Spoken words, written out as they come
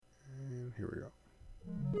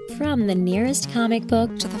From the nearest comic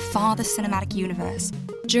book to the farthest cinematic universe.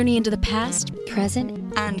 Journey into the past,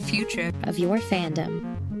 present, and future of your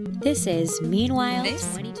fandom. This is Meanwhile.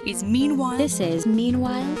 This is Meanwhile. This is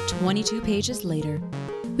Meanwhile 22 Pages Later.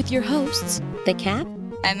 With your hosts, The Cap,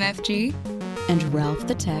 MFG, and Ralph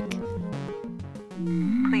the Tech.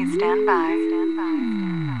 Please stand by.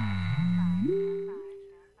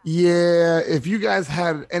 Yeah, if you guys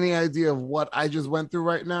had any idea of what I just went through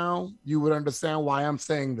right now, you would understand why I'm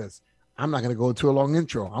saying this. I'm not going to go into a long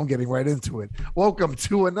intro. I'm getting right into it. Welcome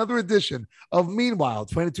to another edition of Meanwhile,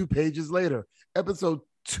 22 Pages Later, episode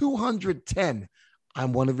 210.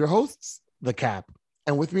 I'm one of your hosts, The Cap.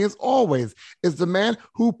 And with me, as always, is the man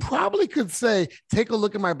who probably could say, take a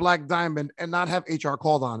look at my black diamond and not have HR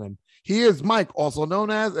called on him. He is Mike, also known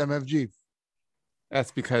as MFG.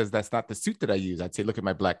 That's because that's not the suit that I use. I'd say, look at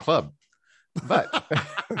my black club. But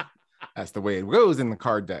that's the way it goes in the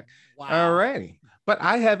card deck. Wow. All righty. But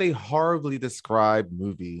I have a horribly described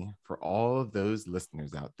movie for all of those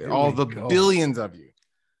listeners out there, all the billions of you.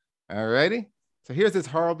 All righty. So here's this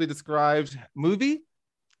horribly described movie.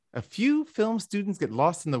 A few film students get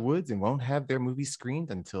lost in the woods and won't have their movie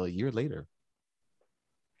screened until a year later.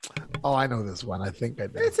 Oh, I know this one. I think I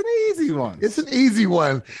did. It's an easy one. It's an easy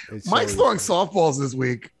one. It's Mike's so throwing softballs this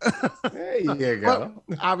week. There you go.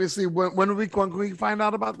 But obviously, when can we find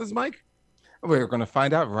out about this, Mike? We're going to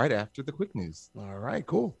find out right after the quick news. All right,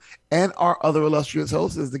 cool. And our other illustrious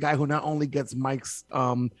host is the guy who not only gets Mike's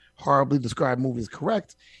horribly described movies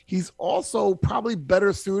correct, he's also probably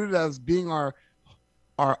better suited as being our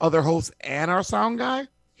other host and our sound guy.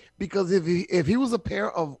 Because if he was a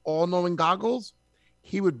pair of all-knowing goggles,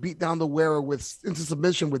 he would beat down the wearer into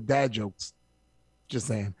submission with dad jokes. Just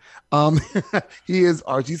saying. He is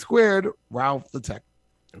RT Squared, Ralph the Tech.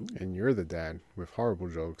 And you're the dad with horrible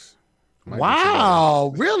jokes.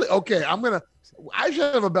 Wow, really? Okay, I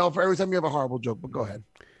should have a bell for every time you have a horrible joke, but go ahead.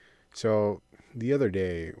 So the other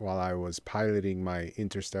day, while I was piloting my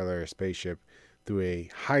interstellar spaceship through a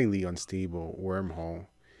highly unstable wormhole,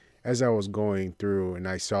 as I was going through and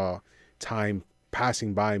I saw time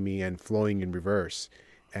passing by me and flowing in reverse,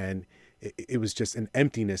 and it was just an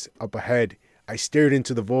emptiness up ahead. I stared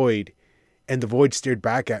into the void, and the void stared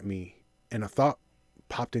back at me, and a thought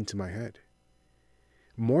popped into my head.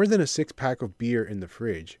 More than a 6-pack of beer in the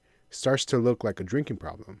fridge starts to look like a drinking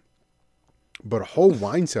problem, but a whole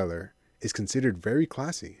wine cellar is considered very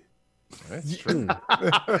classy. That's true.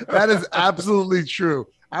 That is absolutely true.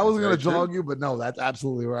 I was going to dog you, but no, that's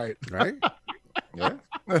absolutely right. Right? Yeah.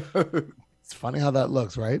 It's funny how that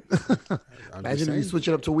looks, right? Imagine if you switch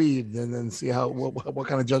it up to weed and then see what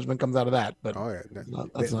kind of judgment comes out of that. But oh yeah,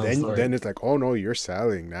 then it's like, oh no, you're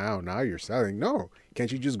selling now you're selling. No,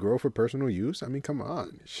 can't you just grow for personal use? I mean, come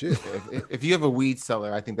on, shit. If you have a weed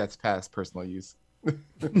cellar, I think that's past personal use.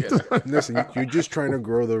 Listen, you're just trying to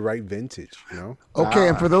grow the right vintage, you know. Okay,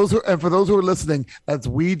 and for those who are listening, that's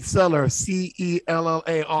weed cellar,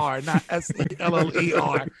 CELLAR, not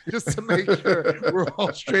SELLER, just to make sure we're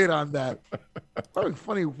all straight on that.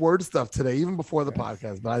 Funny word stuff today, even before the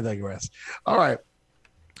podcast, but I digress. All right.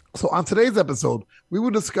 So on today's episode, we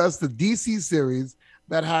will discuss the DC series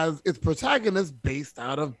that has its protagonist based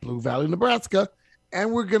out of Blue Valley, Nebraska,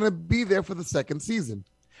 and we're going to be there for the second season.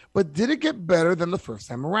 But did it get better than the first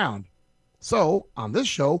time around? So on this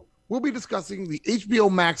show, we'll be discussing the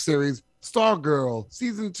HBO Max series Stargirl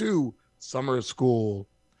Season 2 Summer School.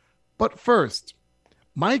 But first,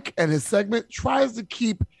 Mike and his segment tries to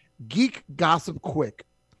keep geek gossip quick.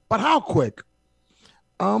 But how quick?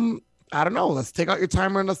 I don't know. Let's take out your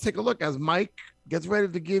timer and let's take a look as Mike gets ready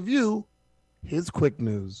to give you his quick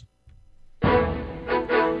news.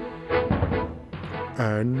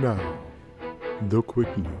 And now, the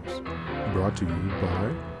quick news, brought to you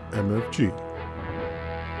by MFG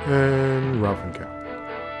and Ralph and Cap.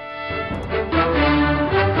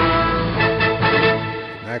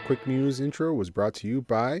 That quick news intro was brought to you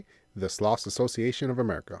by the Sloths Association of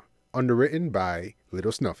America, underwritten by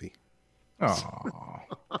Little Snuffy. Oh,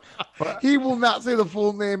 He will not say the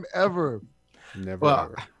full name ever. Never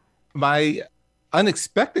ever. My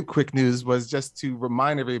unexpected quick news was just to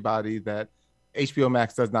remind everybody that HBO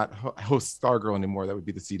Max does not host Stargirl anymore. That would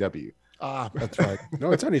be the CW. Ah, that's right.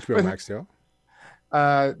 No, it's on HBO Max still.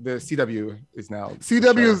 The CW is now.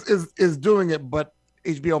 CW is doing it, but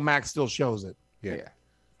HBO Max still shows it. Yeah.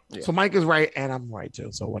 So Mike is right, and I'm right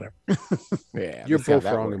too. So whatever. Yeah, You're both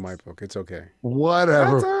wrong in my book. It's okay.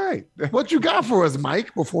 Whatever. That's all right. What you got for us,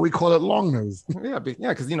 Mike? Before we call it long news. Yeah,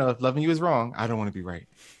 because if loving you is wrong, I don't want to be right.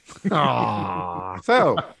 Aww.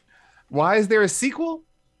 So, why is there a sequel?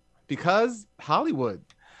 Because Hollywood.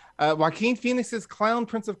 Joaquin Phoenix's clown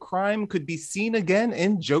prince of crime could be seen again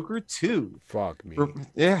in Joker 2. Fuck me.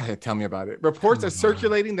 Yeah, tell me about it. Reports are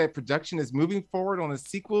circulating that production is moving forward on a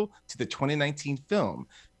sequel to the 2019 film.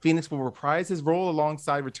 Phoenix will reprise his role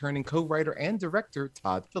alongside returning co-writer and director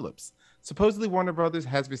Todd Phillips. Supposedly, Warner Brothers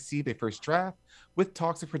has received a first draft with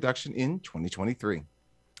talks of production in 2023.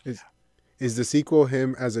 Is the sequel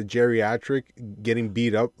him as a geriatric getting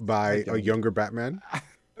beat up by a younger Batman?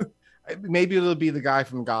 Maybe it'll be the guy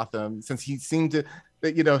from Gotham, since he seemed to,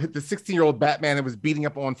 you know, hit the 16-year-old Batman that was beating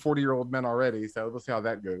up on 40-year-old men already. So we'll see how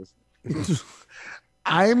that goes.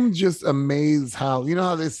 I'm just amazed how, you know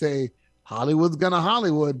how they say Hollywood's gonna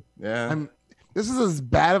Hollywood. Yeah. This is as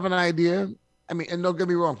bad of an idea. I mean, and don't get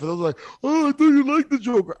me wrong, for those who are like, oh, I thought you liked the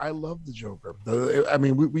Joker. I love the Joker. I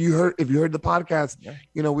mean, we heard, if you heard the podcast,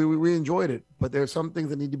 you know, we enjoyed it, but there are some things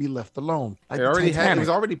that need to be left alone. Like there was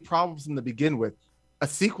already problems in the begin with. A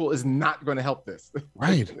sequel is not going to help this.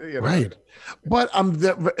 Right, you know? Right. But I'm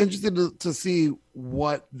interested to see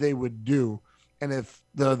what they would do. And if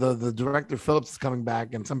the director Phillips is coming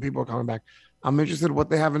back and some people are coming back, I'm interested in what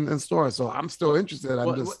they have in store. So I'm still interested.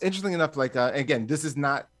 Interesting enough, like, again, this is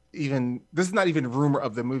not even rumor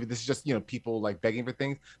of the movie. This is just, you know, people like begging for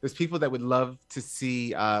things. There's people that would love to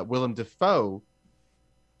see Willem Dafoe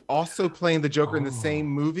also playing the Joker in the same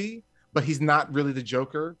movie, but he's not really the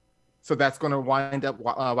Joker. So that's going to wind up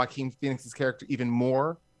Joaquin Phoenix's character even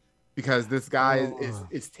more, because this guy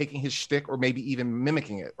is taking his shtick or maybe even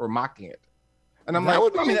mimicking it or mocking it. And I'm that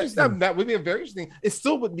would be a very interesting. It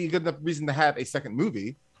still would be a good enough reason to have a second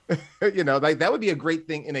movie. You know, like that would be a great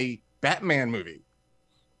thing in a Batman movie.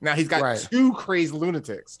 Now he's got two crazed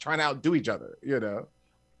lunatics trying to outdo each other, you know.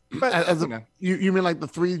 But you mean like the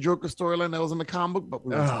 3 Joker storyline that was in the comic book? But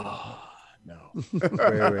no.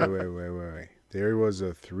 Wait. There was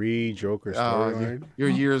a 3 Joker storyline. You're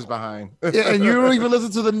years behind. Yeah, and you don't even listen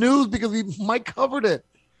to the news because Mike covered it.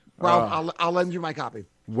 Ralph, I'll lend you my copy.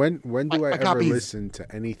 When do I ever listen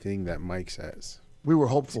to anything that Mike says? We were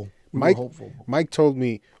hopeful. Mike told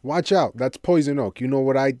me, watch out, that's poison oak. You know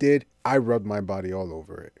what I did? I rubbed my body all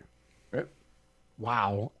over it.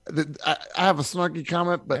 Wow. I have a snarky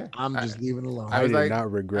comment, but I'm just leaving it alone. I did not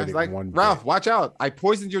regret it one bit. Ralph, watch out. I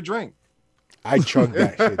poisoned your drink. I chugged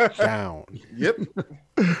that shit down. Yep.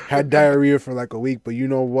 Had diarrhea for like a week, but you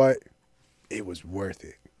know what? It was worth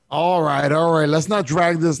it. All right. Let's not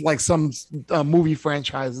drag this like some movie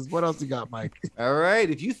franchises. What else you got, Mike? All right.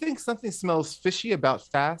 If you think something smells fishy about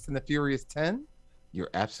Fast and the Furious 10,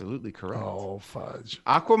 you're absolutely correct. Oh, fudge.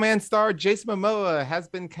 Aquaman star Jason Momoa has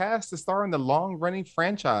been cast to star in the long-running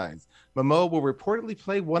franchise. Momoa will reportedly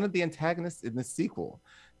play one of the antagonists in the sequel.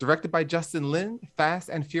 Directed by Justin Lin, Fast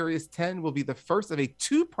and Furious 10 will be the first of a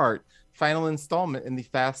 2-part final installment in the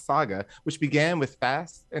Fast saga, which began with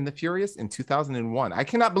Fast and the Furious in 2001. I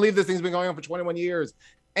cannot believe this thing's been going on for 21 years.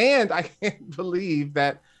 And I can't believe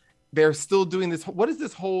that they're still doing this. What is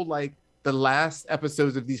this whole, like, the last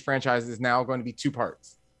episodes of these franchises is now going to be 2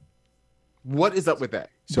 parts? What is up with that?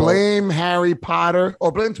 So, blame Harry Potter,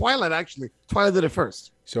 or blame Twilight, actually. Twilight did it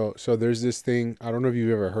first. So there's this thing, I don't know if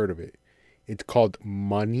you've ever heard of it. It's called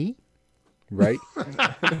money, right?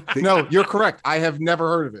 No, you're correct. I have never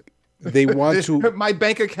heard of it. They want to. My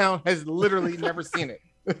bank account has literally never seen it.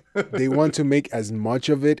 They want to make as much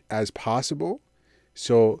of it as possible.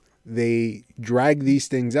 So they drag these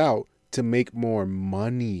things out to make more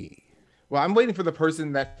money. Well, I'm waiting for the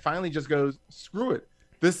person that finally just goes, screw it.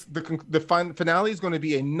 The finale is going to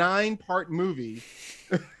be a 9-part movie.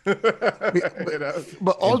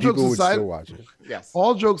 But all jokes aside, yes.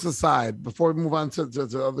 All jokes aside, before we move on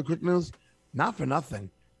to other quick news, not for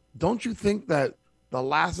nothing, don't you think that the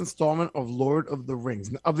last installment of Lord of the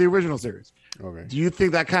Rings, of the original series, do you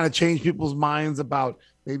think that kind of changed people's minds about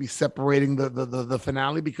maybe separating the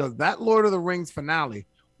finale? Because that Lord of the Rings finale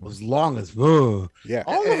was long as yeah,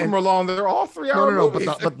 all of them are long. They're all 3-hour movies.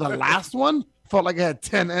 But the last one felt like it had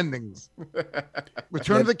 10 endings.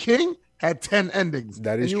 Return of the King had 10 endings.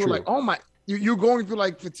 That is true. You were like, oh my, you're going through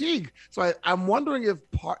like fatigue. So I'm wondering if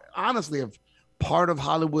part of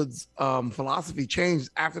Hollywood's philosophy changed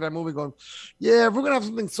after that movie, going, yeah, if we're going to have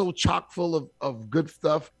something so chock full of good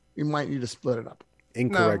stuff, we might need to split it up.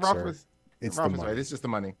 Incorrect, sir. It's the money. Right. It's just the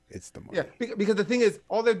money. It's the money. Yeah, because the thing is,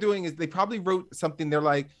 all they're doing is they probably wrote something. They're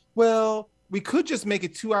like, well, we could just make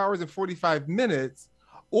it 2 hours and 45 minutes,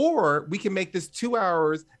 or we can make this 2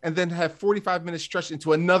 hours and then have 45 minutes stretched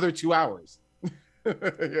into another 2 hours. You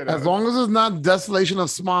know? As long as it's not Desolation of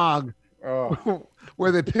Smog,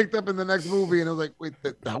 where they picked up in the next movie and it was like, wait,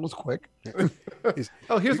 that was quick.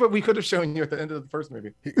 Here's what we could have shown you at the end of the first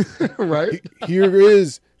movie. Right? Here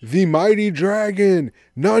is the mighty dragon.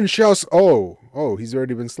 None shall... Oh, he's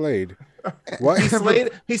already been slayed. What?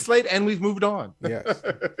 He's slayed, and we've moved on. Yes.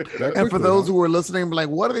 And for those who are listening, like,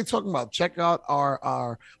 what are they talking about? Check out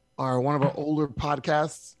our one of our older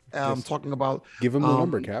podcasts. Talking about. Give him the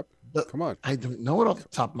number, Cap. Come on. I don't know it off the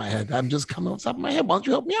top of my head. I'm just coming off the top of my head. Why don't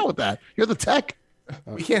you help me out with that? You're the tech.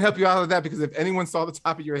 We can't help you out with that because if anyone saw the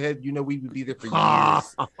top of your head, you know we would be there for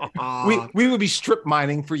years. we would be strip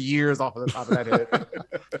mining for years off of the top of that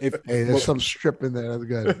head. There's some strip in there. That's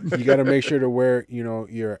good. You got to make sure to wear,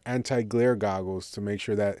 your anti-glare goggles to make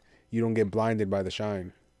sure that you don't get blinded by the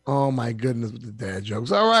shine. Oh my goodness, with the dad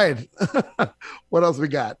jokes. All right. What else we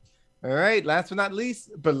got? All right. Last but not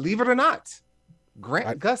least, believe it or not,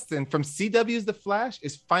 Grant Gustin from CW's The Flash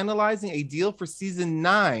is finalizing a deal for season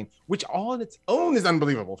 9, which all on its own is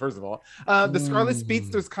unbelievable. First of all, the Scarlet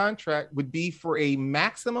Speedster's contract would be for a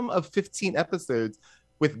maximum of 15 episodes,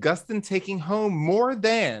 with Gustin taking home more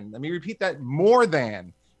than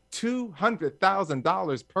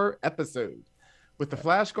 $200,000 per episode. With The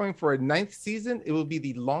Flash going for a 9th season, it will be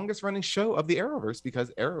the longest running show of the Arrowverse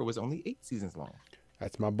because Arrow was only 8 seasons long.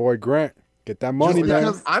 That's my boy Grant. Get that money,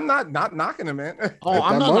 man. I'm not knocking him, man. Oh,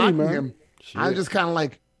 I'm not knocking him. I'm just kind of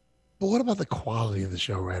like, but what about the quality of the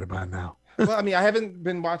show right about now? Well, I mean, I haven't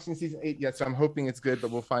been watching season 8 yet, so I'm hoping it's good, but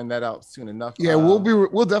we'll find that out soon enough. Yeah, we'll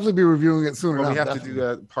definitely be reviewing it soon enough. We have to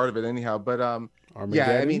do part of it anyhow. But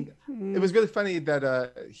yeah, I mean, it was really funny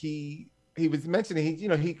that he was mentioning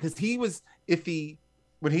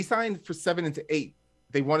when he signed for 7 into 8,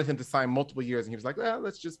 they wanted him to sign multiple years, and he was like, well,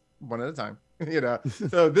 let's just one at a time.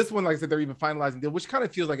 So this one, like I said, they're even finalizing the deal, which kind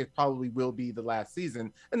of feels like it probably will be the last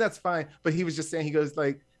season, and that's fine. But he was just saying, he goes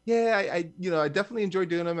like, yeah, I definitely enjoy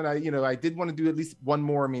doing them, and I did want to do at least one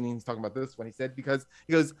more. Meaning he's talking about this when he said, because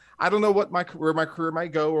he goes, I don't know where my career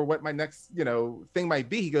might go or what my next thing might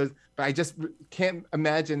be. He goes, but I just can't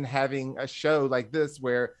imagine having a show like this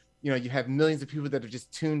where you have millions of people that have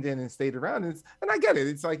just tuned in and stayed around, and I get it.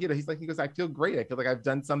 It's like he goes, I feel great. I feel like I've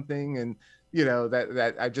done something, and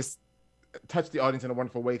that I just touched the audience in a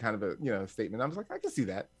wonderful way, kind of a statement. I was like, I can see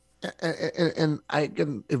that. And I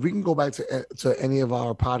can, if we can go back to any of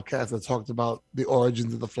our podcasts that talked about the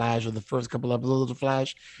origins of the Flash or the first couple episodes of the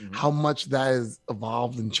Flash, how much that has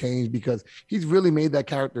evolved and changed, because he's really made that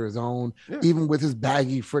character his own, even with his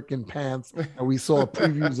baggy freaking pants that we saw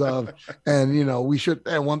previews of. And we should,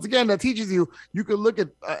 and once again, that teaches you could look at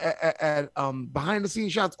behind the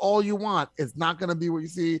scenes shots all you want. It's not going to be what you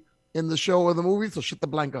see in the show or the movie, so shut the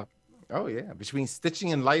blank up. Oh yeah, between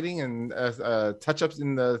stitching and lighting and touch-ups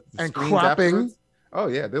in the and cropping. Afterwards. Oh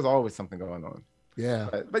yeah, there's always something going on. Yeah,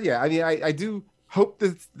 but yeah, I mean, I do hope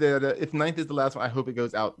that if 9th is the last one, I hope it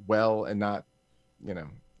goes out well and not,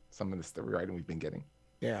 some of the story writing we've been getting.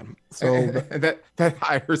 Yeah. So and that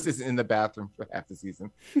Iris is in the bathroom for half the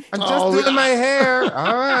season. I'm just doing my hair.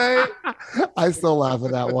 All right. I still laugh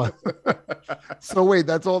at that one. So wait,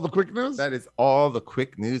 that's all the quick news? That is all the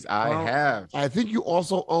quick news I have. I think you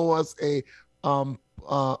also owe us a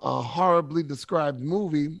horribly described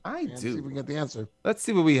movie. I do. See if we can get the answer. Let's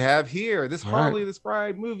see what we have here. This horribly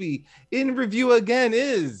described movie in review again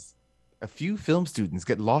is: a few film students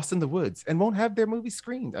get lost in the woods and won't have their movie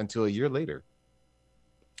screened until a year later.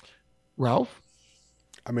 Ralph?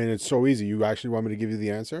 I mean, it's so easy. You actually want me to give you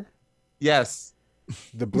the answer? Yes.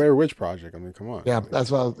 The Blair Witch Project. I mean, come on. Yeah,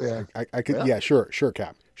 that's what I could. Yeah, sure,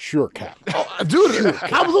 Cap. Sure, Cap. Oh, dude,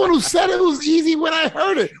 I was the one who said it was easy when I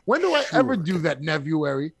heard it. When do I ever do that,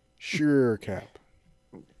 Nevuary? Sure, Cap.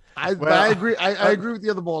 I agree. I agree with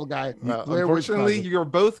the other bald guy. Unfortunately, you're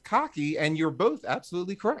both cocky, and you're both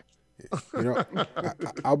absolutely correct.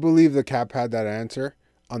 I'll believe the Cap had that answer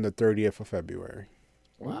on the 30th of February.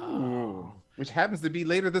 Wow. Which happens to be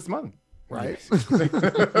later this month. Right.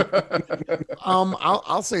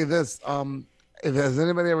 I'll say this. Has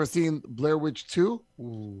anybody ever seen Blair Witch 2?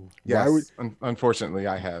 Yes. Unfortunately,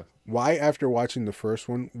 I have. Why, after watching the first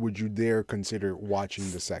one, would you dare consider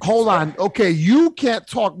watching the second? Hold on. Okay, you can't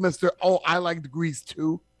talk, Mr. Oh, I like the Grease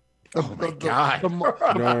too. Oh my God.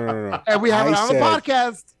 No. And we have it on the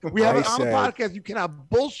podcast. We have it on the podcast. You cannot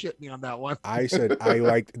bullshit me on that one. I said I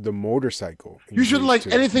liked the motorcycle. You shouldn't like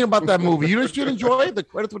anything about that movie. You should enjoy it. The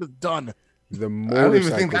credits would have done. The motorcycle. I don't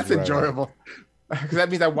even think that's enjoyable. Because that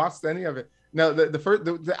means I watched any of it. No,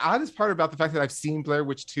 the oddest part about the fact that I've seen Blair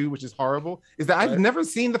Witch 2, which is horrible, is that I've never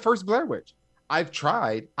seen the first Blair Witch. I've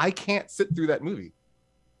tried. I can't sit through that movie.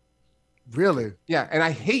 Really? Yeah, and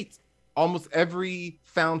I hate almost every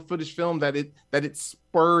found footage film that it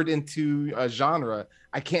spurred into a genre.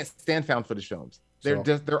 I can't stand found footage films.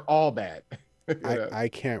 They're all bad. I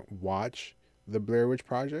can't watch the Blair Witch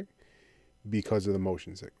Project because of the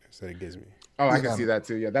motion sickness that it gives me. Oh, I Yeah. can see that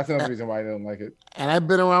too. Yeah, that's another reason why I don't like it. And I've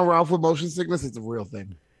been around Ralph with motion sickness. It's a real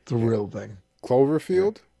thing. It's a real thing.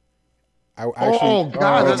 Cloverfield. Oh I actually,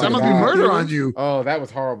 God, oh that my must be God. murder on you. Oh, that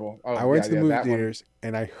was horrible. Oh, I went to the movie that one. theaters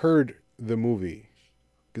and I heard the movie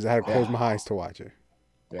because I had to close my eyes to watch it.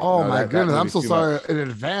 Yeah, Oh no, my that goodness, I'm movie's so too sorry much. in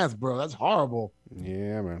advance, bro. That's horrible.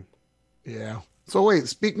 Yeah, man. Yeah. So wait,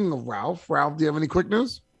 speaking of Ralph, do you have any quick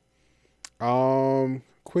news?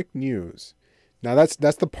 Quick news. Now that's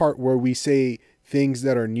the part where we say things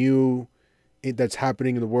that are new, that's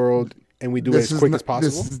happening in the world, and we do it as quick as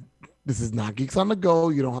possible. This is not Geeks on the Go.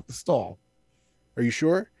 You don't have to stall. Are you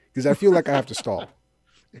sure? Because I feel like I have to stall.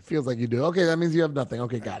 It feels like you do. Okay, that means you have nothing.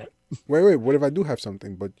 Okay, got it. Wait. What if I do have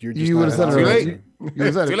something? But you're just You not would've said it allowing earlier. me to?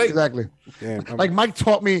 You said Too it late. exactly. Damn, Like Mike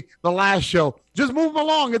taught me the last show. Just move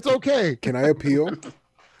along. It's okay. can I appeal?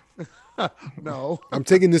 No. I'm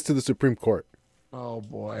taking this to the Supreme Court. Oh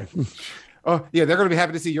boy. Oh, yeah, they're going to be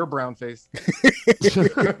happy to see your brown face.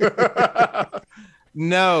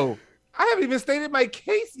 No, I haven't even stated my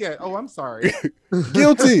case yet. Oh, I'm sorry.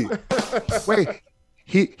 Guilty. Wait.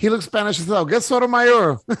 He looks Spanish as hell. Get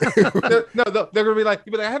Sotomayor. No, they're going to be like,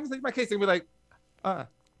 I haven't stated my case. They're going to be like,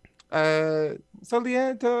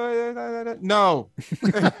 Soliento. No.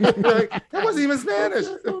 Like, that wasn't even Spanish.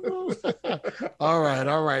 All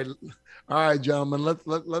right, gentlemen.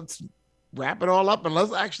 Let's wrap it all up and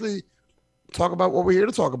let's actually talk about what we're here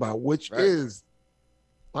to talk about, which Right. is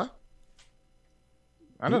what?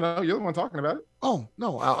 I don't know. You're the one talking about it. Oh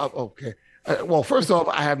no. Okay. Well, first off,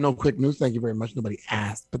 I have no quick news. Thank you very much. Nobody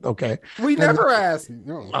asked, but okay. We never asked.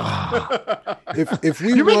 No. Ah. If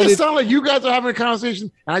we You make it wanted, sound like you guys are having a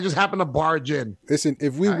conversation, and I just happen to barge in. listen,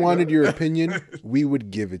 if we I wanted know. your opinion, we would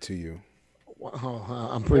give it to you. Oh,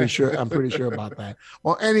 I'm pretty sure. I'm pretty sure about that.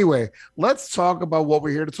 Well, anyway, let's talk about what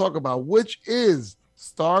we're here to talk about, which is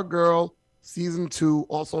Stargirl Season 2,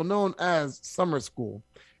 also known as Summer School.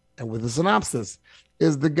 And with a synopsis,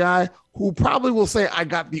 is the guy who probably will say, I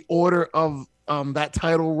got the order of that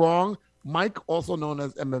title wrong, Mike, also known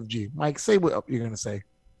as MFG. Mike, say what you're going to say.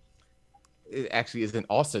 It actually isn't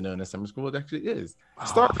also known as Summer School. It actually is.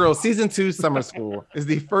 Stargirl Season 2 Summer School is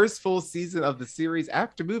the first full season of the series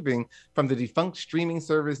after moving from the defunct streaming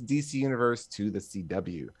service DC Universe to the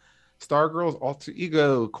CW. Stargirl's alter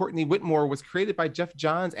ego, Courtney Whitmore, was created by Jeff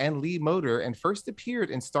Johns and Lee Moder and first appeared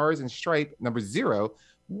in Stars and Stripe #0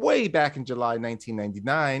 way back in July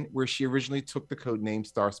 1999, where she originally took the codename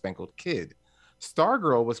Star Spangled Kid.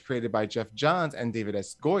 Stargirl was created by Jeff Johns and David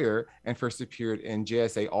S. Goyer and first appeared in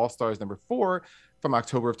JSA All-Stars #4 from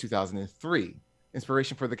October of 2003.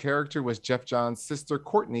 Inspiration for the character was Jeff Johns' sister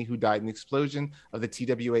Courtney, who died in the explosion of the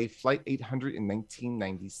TWA Flight 800 in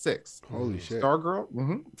 1996. Holy shit.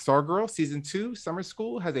 Stargirl Season 2 Summer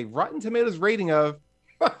School has a Rotten Tomatoes rating of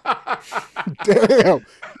Damn.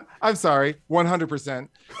 I'm sorry, 100%.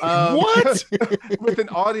 What? With an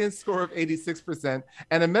audience score of 86%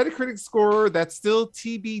 and a Metacritic score that's still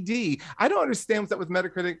TBD. I don't understand what's up with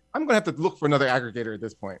Metacritic. I'm going to have to look for another aggregator at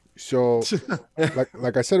this point. So,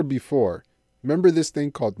 like I said it before, remember this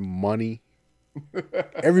thing called money?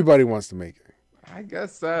 Everybody wants to make it. I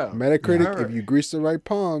guess so. Metacritic, All right. if you grease the right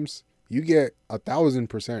palms, you get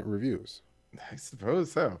 1,000% reviews. I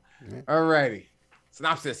suppose so. Yeah. All righty.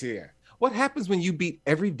 Synopsis here. What happens when you beat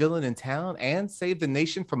every villain in town and save the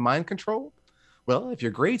nation from mind control? Well, if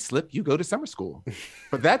your grades slip, you go to summer school.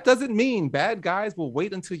 But that doesn't mean bad guys will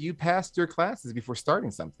wait until you passed your classes before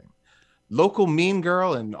starting something. Local mean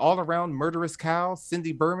girl and all-around murderous cow,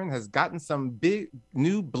 Cindy Berman, has gotten some big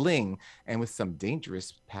new bling and with some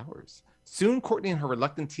dangerous powers. Soon, Courtney and her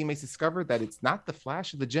reluctant teammates discover that it's not the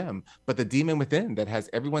flash of the gem, but the demon within that has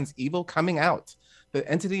everyone's evil coming out. The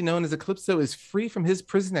entity known as Eclipso is free from his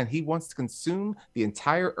prison and he wants to consume the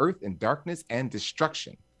entire earth in darkness and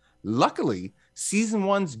destruction. Luckily, season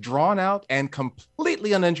 1's drawn out and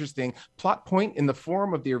completely uninteresting plot point in the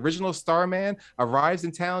form of the original Starman arrives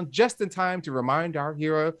in town just in time to remind our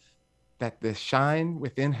hero that the shine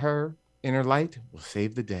within her inner light will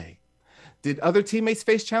save the day. Did other teammates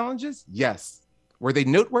face challenges? Yes. Were they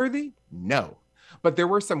noteworthy? No. But there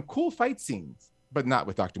were some cool fight scenes, but not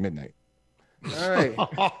with Dr. Midnight. All right.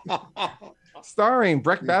 Starring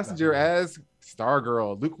Breck Bassinger as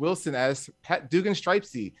Stargirl, Luke Wilson as Pat Dugan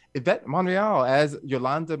Stripesy, Yvette Monreal as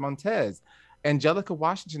Yolanda Montez, Angelica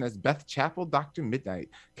Washington as Beth Chappell, Dr. Midnight,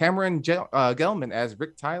 Cameron Gelman as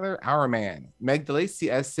Rick Tyler, Our Man, Meg DeLacy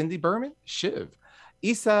as Cindy Berman, Shiv,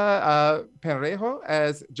 Isa Penrejo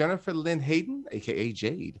as Jennifer Lynn Hayden, aka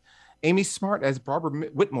Jade, Amy Smart as Barbara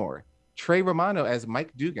Whitmore, Trey Romano as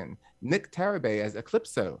Mike Dugan, Nick Tarabay as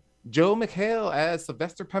Eclipso, Joe McHale as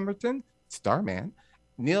Sylvester Pemberton, Starman,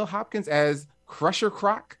 Neil Hopkins as Crusher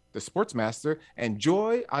Croc, the Sportsmaster, and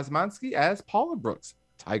Joy Osmansky as Paula Brooks,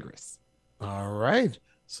 Tigress. All right.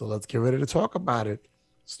 So let's get ready to talk about it.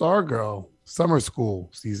 Stargirl, Summer School,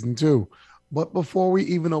 Season 2. But before we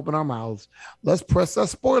even open our mouths, let's press that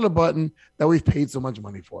spoiler button that we've paid so much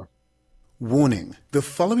money for. Warning. The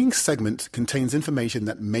following segment contains information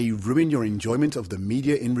that may ruin your enjoyment of the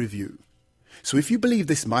media in review. So if you believe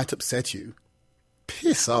this might upset you,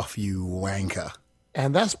 piss off, you wanker.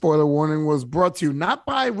 And that spoiler warning was brought to you not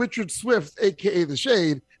by Richard Swift, a.k.a. The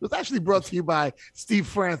Shade. It was actually brought to you by Steve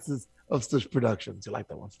Francis of Stush Productions. You like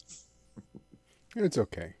that one? It's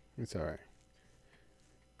okay. It's all right.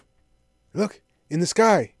 Look, in the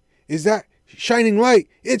sky. Is that shining light?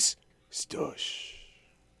 It's Stush.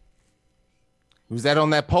 Who's that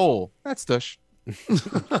on that pole? That's Stush.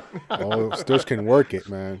 Oh, Stush can work it,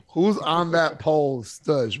 man. Who's on that pole?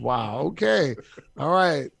 Stush. Wow. Okay. All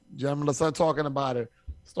right, gentlemen, let's start talking about it.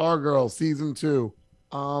 Stargirl, Season 2.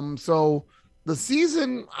 So the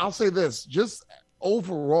season, I'll say this, just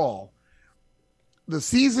overall, the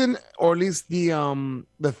season, or at least the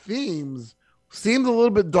themes, seemed a little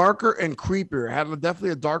bit darker and creepier. Had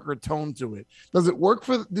definitely a darker tone to it. Does it work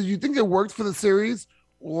for? Did you think it worked for the series,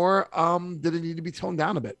 or did it need to be toned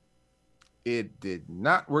down a bit? It did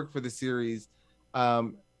not work for the series.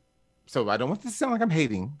 So I don't want this to sound like I'm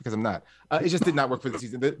hating, because I'm not. It just did not work for the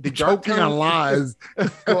season. The dark Choking on lies.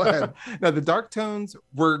 Go ahead. No, the dark tones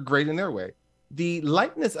were great in their way. The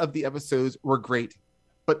lightness of the episodes were great,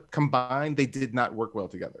 but combined, they did not work well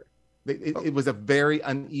together. It was a very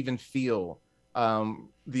uneven feel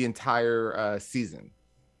the entire season.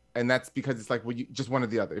 And that's because it's like, well, you just one or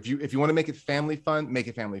the other. If you want to make it family fun, make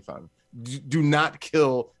it family fun. Do not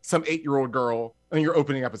kill some 8-year-old girl in your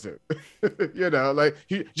opening episode. Like,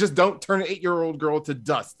 you just don't turn an 8-year-old girl to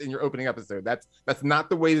dust in your opening episode. That's not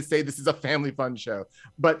the way to say this is a family fun show.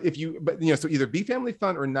 But so either be family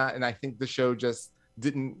fun or not. And I think the show just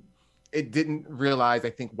didn't realize, I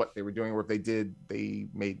think, what they were doing, or if they did, they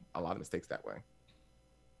made a lot of mistakes that way.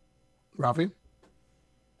 Rafi?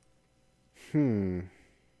 Can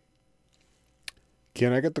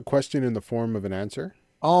I get the question in the form of an answer?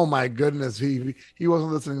 Oh my goodness, he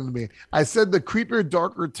wasn't listening to me. I said the creepier,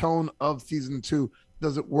 darker tone of Season 2.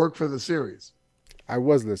 Does it work for the series? I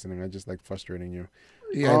was listening. I just like frustrating you.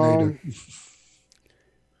 Yeah, I know you do.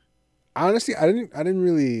 Honestly, I didn't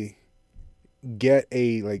really get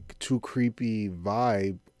a like too creepy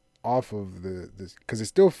vibe off of this, because it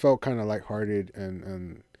still felt kind of lighthearted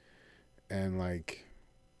and like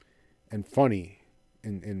and funny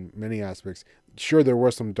in many aspects. Sure, there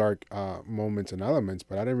were some dark moments and elements,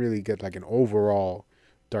 but I didn't really get like an overall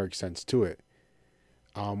dark sense to it.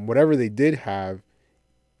 Whatever they did have,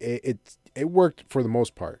 it worked for the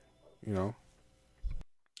most part,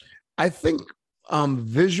 I think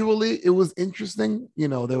visually it was interesting.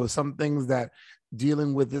 There was some things that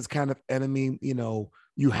dealing with this kind of enemy,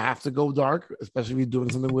 you have to go dark, especially if you're doing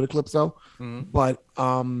something with Eclipso. Mm-hmm. But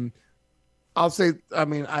I'll say,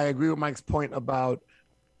 I agree with Mike's point about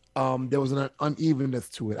there was an unevenness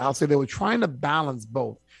to it. I'll say they were trying to balance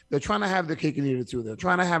both. They're trying to have their cake and eat it too. They're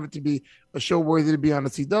trying to have it to be a show worthy to be on the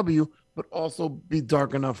CW, but also be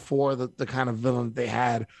dark enough for the kind of villain that they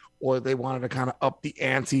had, or they wanted to kind of up the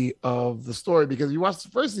ante of the story. Because you watch the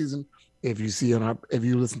first season, if you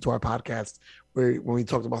listen to our podcast when we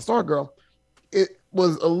talked about Stargirl, it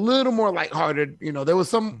was a little more lighthearted. There was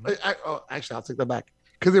some. Actually, I'll take that back,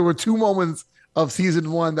 because there were 2 moments of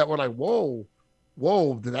Season 1 that were like, whoa,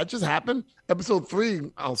 did that just happen? Episode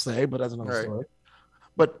 3, I'll say, but that's another story.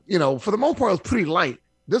 But, for the most part, it was pretty light.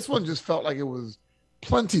 This one just felt like it was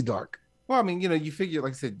plenty dark. Well, you figure,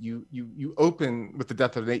 like I said, you open with the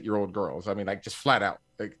death of an 8-year-old girl. So, like, just flat out.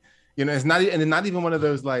 Like, it's not even one of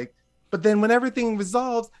those, like, but then when everything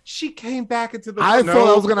resolves, she came back into the... I thought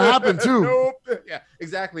that was going to happen, too. Nope. Yeah,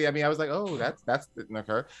 exactly. I was like, oh, that's didn't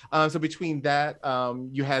occur. So between that,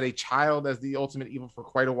 you had a child as the ultimate evil for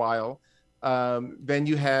quite a while. Then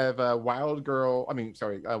you have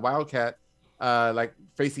Wildcat, like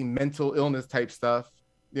facing mental illness type stuff,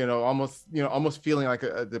 almost feeling like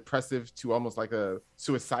a depressive to almost like a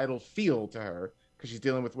suicidal feel to her, because she's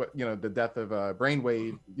dealing with the death of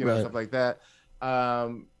Brainwave, right. Stuff like that.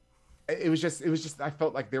 It was just I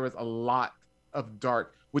felt like there was a lot of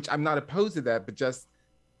dark, which I'm not opposed to that, but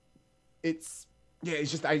I just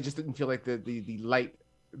didn't feel like the light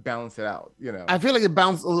balance it out. I feel like it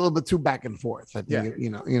bounced a little bit too back and forth. I think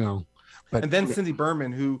but and then Cindy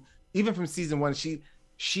Berman, who even from Season 1,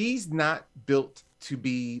 she's not built to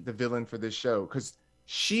be the villain for this show, because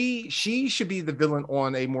she should be the villain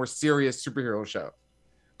on a more serious superhero show,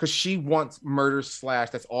 because she wants murder slash.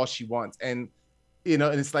 That's all she wants. And and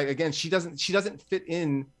it's like, again, she doesn't fit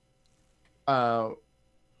in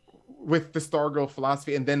with the Stargirl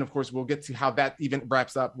philosophy, and then of course we'll get to how that even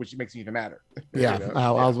wraps up, which makes it even matter. Yeah,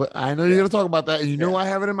 I know you're gonna talk about that, and you know I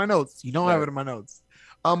have it in my notes. I have it in my notes.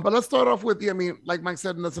 But let's start off with I mean, like Mike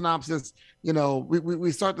said in the synopsis,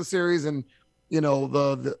 we start the series, and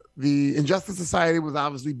the Injustice Society was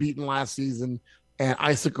obviously beaten last season, and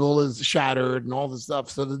Icicle is shattered and all this stuff.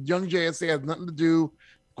 So the young JSA has nothing to do.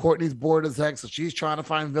 Courtney's bored as heck, so she's trying to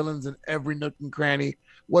find villains in every nook and cranny.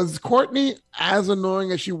 Was Courtney as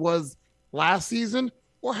annoying as she was last season,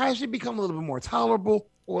 or has she become a little bit more tolerable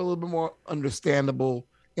or a little bit more understandable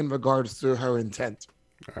in regards to her intent?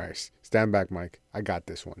 All right, stand back, Mike. I got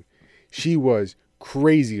this one. She was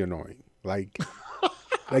crazy annoying, like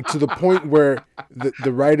to the point where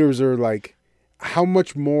the writers are like, how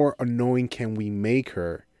much more annoying can we make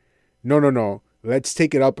her? No. Let's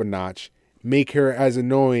take it up a notch. Make her as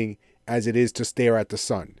annoying as it is to stare at the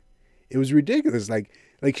sun. It was ridiculous. Like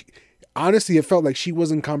honestly, it felt like she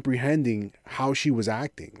wasn't comprehending how she was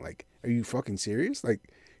acting. Like, are you fucking serious? Like,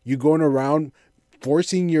 you going around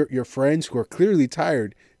forcing your friends who are clearly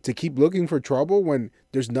tired to keep looking for trouble when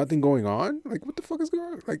there's nothing going on? Like, what the fuck is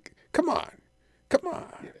going on? Like, come on.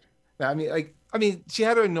 Yeah. I mean, she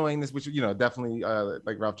had her annoyingness, which definitely,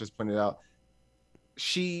 like Ralph just pointed out.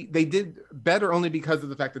 They did better only because of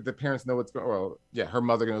the fact that the parents know what's going on. Well, yeah, her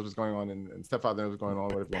mother knows what's going on and stepfather knows what's going on.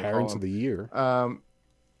 Whatever Parents of the year.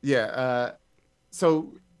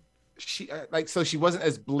 So she wasn't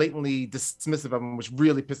as blatantly dismissive of him, which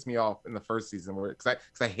really pissed me off in the first season, because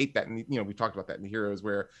I hate that. And we talked about that in the Heroes,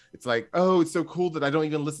 where it's like, oh, it's so cool that I don't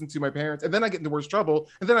even listen to my parents, and then I get into worse trouble,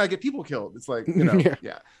 and then I get people killed. It's like,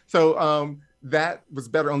 yeah. So that was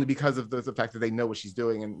better only because of the fact that they know what she's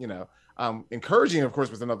doing, and encouraging, of course,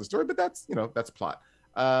 was another story, but that's plot.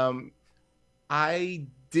 I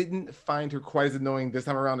didn't find her quite as annoying this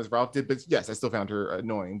time around as Ralph did, but yes, I still found her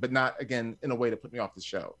annoying, but not, again, in a way to put me off the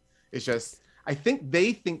show. It's just, I think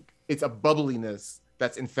they think it's a bubbliness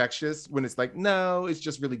that's infectious when it's like, no, it's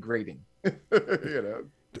just really grating.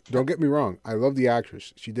 Don't get me wrong. I love the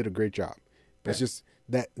actress. She did a great job. It's just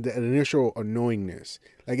that the initial annoyingness.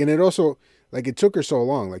 Like, and it also, like, it took her so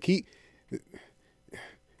long. Like,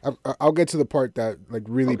 I'll get to the part that, like,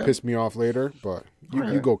 really pissed me off later, but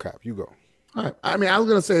you go, Cap. You go. All right. I mean, I was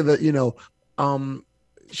going to say that,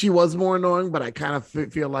 she was more annoying, but I kind of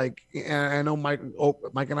feel like, and I know Mike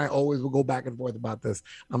and I always will go back and forth about this.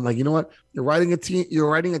 I'm like, you know what? You're writing a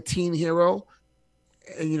teen hero,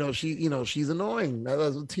 and she's annoying.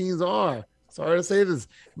 That's what teens are. Sorry to say this.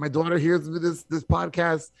 My daughter hears this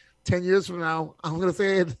podcast 10 years from now. I'm going to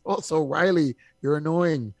say it also. Riley, you're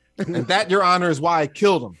annoying. And that, Your Honor, is why I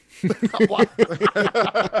killed him.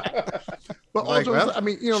 But also, I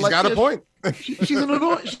mean, she's got a point. She's an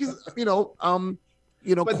annoying.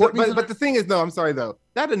 But the thing is, no, I'm sorry though.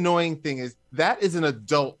 That annoying thing is an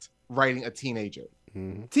adult writing a teenager.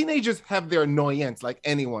 Mm-hmm. Teenagers have their annoyance like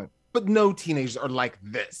anyone, but no teenagers are like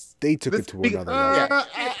this. They took it to another level.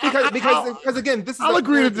 Because again, this is. I'll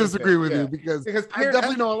agree to disagree with you because I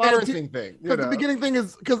definitely know a lot of thing. Because the beginning thing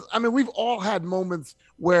is because I mean we've all had moments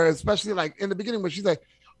where, especially like in the beginning, where she's like,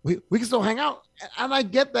 we can still hang out, and I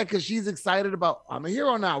get that because she's excited about, I'm a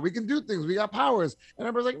hero now. We can do things. We got powers, and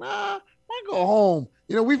everybody's like, nah. I go home.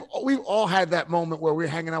 We've all had that moment where we're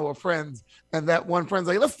hanging out with friends, and that one friend's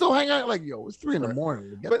like, "Let's still hang out." Like, yo, it's 3 a.m.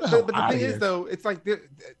 But the thing is, though, it's like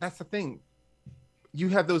that's the thing. You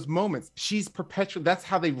have those moments. She's perpetual. That's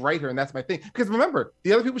how they write her, and that's my thing. Because remember,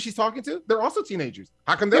 the other people she's talking to, they're also teenagers.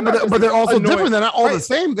 How come they're but they're also different? They're not all the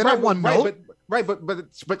same. They're not one note.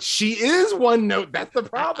 But she is one note. That's the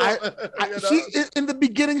problem. She in the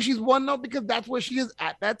beginning, she's one note because that's where she is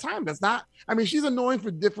at that time. That's not. I mean, she's annoying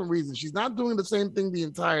for different reasons. She's not doing the same thing the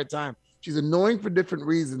entire time. She's annoying for different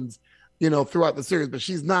reasons, throughout the series. But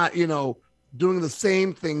she's not, doing the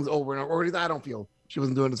same things over and over. Or at least I don't feel she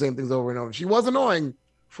wasn't doing the same things over and over. She was annoying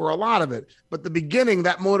for a lot of it, but the beginning,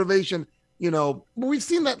 that motivation, we've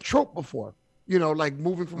seen that trope before. Like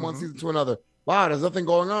moving from one season to another. Wow, there's nothing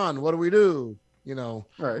going on. What do we do? Right.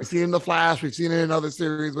 We've seen it in The Flash. We've seen it in other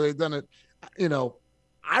series where they've done it.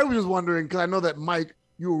 I was just wondering, because I know that Mike,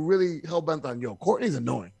 you were really hell-bent on, Courtney's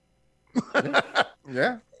annoying.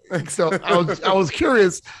 Yeah. So I was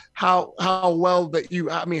curious how well that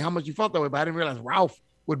how much you felt that way, but I didn't realize Ralph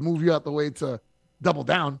would move you out the way to double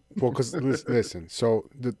down. Well, because listen, so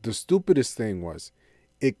the stupidest thing was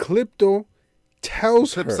Eclipto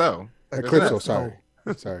tells her. Eclipso,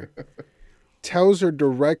 sorry. Tells her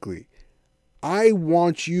directly, I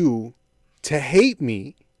want you to hate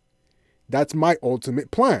me. That's my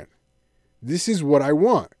ultimate plan. This is what I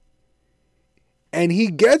want. And he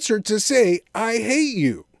gets her to say, I hate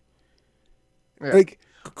you. Yeah. Like,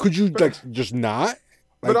 Could you like just not?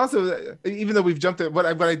 But also, even though we've jumped at what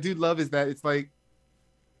I do love is that it's like,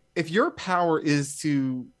 if your power is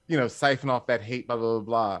to, siphon off that hate, blah, blah, blah,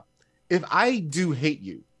 blah. If I do hate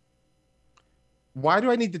you, why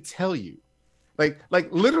do I need to tell you? Like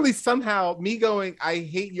literally somehow me going, I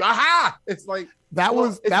hate you. Aha! It's like, that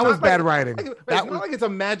was bad writing. It's not like it's a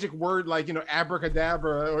magic word, like,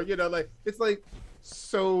 abracadabra, or, it's like,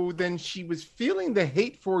 so then she was feeling the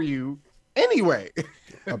hate for you anyway.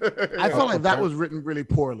 I felt like that was written really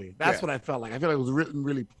poorly. That's what I felt like. I feel like it was written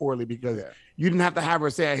really poorly because you didn't have to have her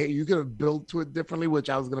say, I hate you. You could have built to it differently, which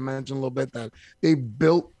I was going to mention a little bit, that they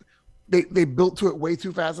built to it way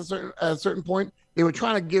too fast at a certain point. They were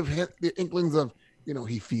trying to give the inklings of,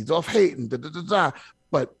 he feeds off hate and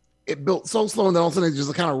but it built so slow, and then all of a sudden they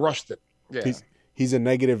just kind of rushed it. Yeah. He's a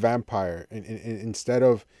negative vampire, and instead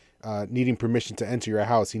of needing permission to enter your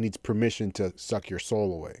house, he needs permission to suck your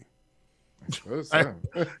soul away.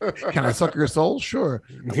 Can I suck your soul? Sure.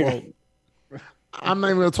 Well, I'm not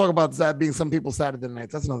even going to talk about that being some people's Saturday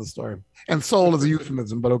nights. That's another story. And soul is a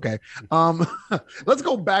euphemism, but okay. Let's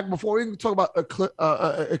go back before we talk about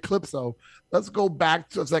Eclipso. Let's go back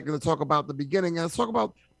to a second to talk about the beginning, and let's talk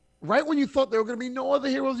about right when you thought there were going to be no other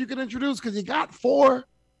heroes you could introduce, because you got 4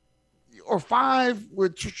 or 5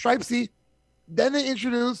 with Stripesy. Then they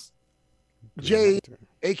introduced Jade,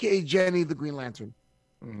 aka Jenny, the Green Lantern.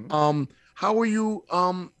 Mm-hmm. How were you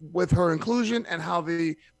with her inclusion and how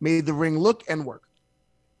they made the ring look and work?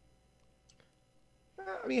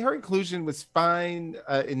 I mean, her inclusion was fine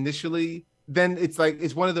initially. Then it's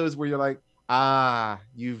one of those where you're like,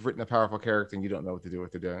 you've written a powerful character and you don't know what to do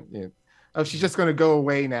with it. Oh, she's just going to go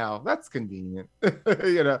away now. That's convenient.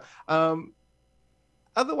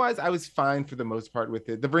 Otherwise, I was fine for the most part with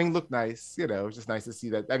it. The ring looked nice. It was just nice to see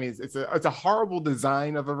that. I mean, it's a horrible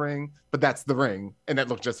design of a ring, but that's the ring, and that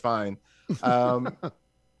looked just fine.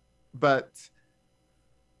 But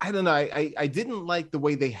I don't know. I didn't like the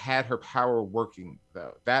way they had her power working,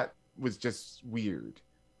 though. That was just weird.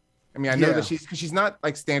 I mean, I know that she's not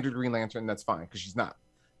like standard Green Lantern. That's fine because she's not.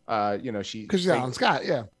 Because she's Alan Scott.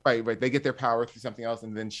 Yeah. Right. They get their power through something else,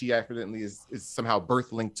 and then she accidentally is somehow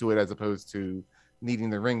birth linked to it as opposed to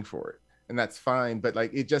needing the ring for it, and that's fine. But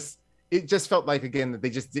like it just felt like, again, that they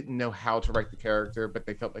just didn't know how to write the character, but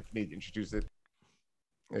they felt like they needed to introduce it.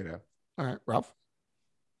 All right, Ralph.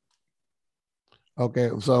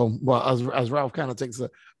 Okay, so as Ralph kind of takes a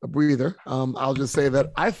breather, I'll just say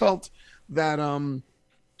that I felt that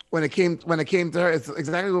when it came to her, it's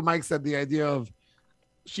exactly what Mike said. The idea of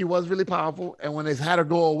she was really powerful, and when they had her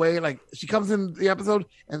go away, like she comes in the episode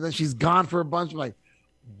and then she's gone for a bunch. I'm like,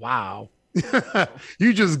 wow.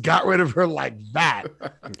 You just got rid of her like that.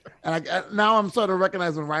 And now I'm starting to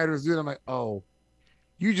recognize when writers do it. I'm like, oh,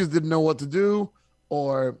 you just didn't know what to do,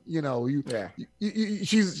 or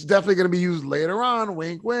she's definitely going to be used later on.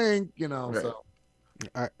 Wink, wink. Right. So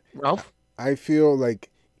Ralph, I feel like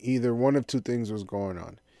either one of two things was going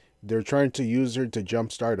on. They're trying to use her to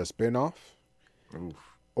jumpstart a spinoff,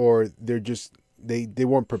 or they're just they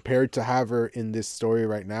weren't prepared to have her in this story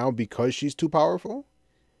right now because she's too powerful.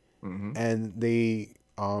 Mm-hmm. And they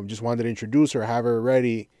just wanted to introduce her, have her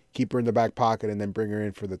ready, keep her in the back pocket, and then bring her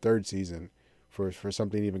in for the 3rd season for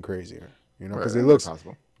something even crazier. Because it looks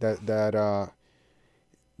possible.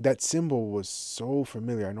 that symbol was so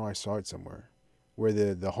familiar. I know I saw it somewhere, where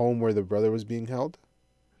the home where the brother was being held.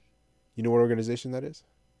 You know what organization that is?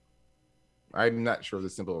 I'm not sure of the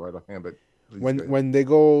symbol right offhand, but when they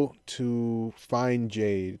go to find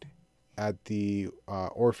Jade at the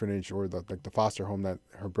orphanage or the foster home that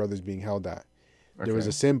her brother's being held at, there was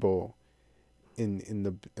a symbol in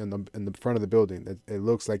the front of the building that it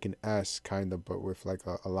looks like an S kind of, but with like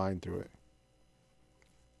a line through it.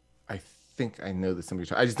 I think I know the symbol.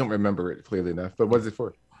 I just don't remember it clearly enough. But what is it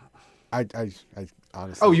for? I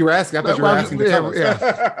honestly. Oh, you were asking. I thought you were asking.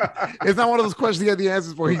 Yeah. It's not one of those questions he had the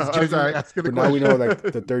answers for. He's just asking the question. Now we know like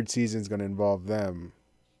the 3rd season is going to involve them.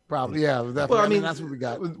 Probably, yeah. Definitely. Well, I mean, that's what we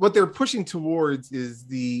got. What they're pushing towards is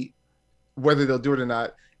whether they'll do it or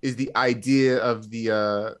not, is the idea of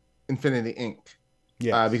the Infinity Inc.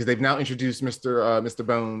 Yeah. Because they've now introduced Mr.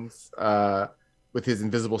 Bones with his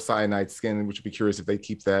invisible cyanide skin, which would be curious if they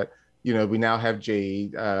keep that. We now have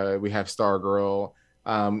Jade. We have Stargirl.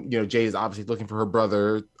 Jade is obviously looking for her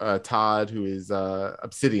brother, Todd, who is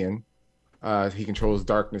Obsidian. He controls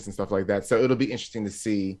darkness and stuff like that. So it'll be interesting to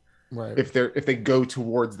see. Right. If they go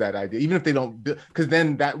towards that idea, even if they don't, because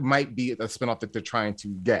then that might be a spinoff that they're trying to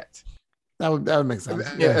get. That would make sense.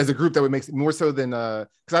 Yeah, as a group, that would make more so than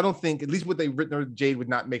because I don't think, at least what they've written, Jade would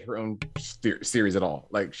not make her own series at all.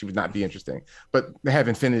 Like she would not be interesting. But they have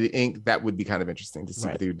Infinity Inc. That would be kind of interesting to see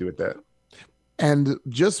what they would do with that. And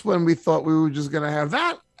just when we thought we were just gonna have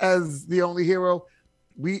that as the only hero,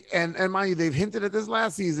 we and mind you, they've hinted at this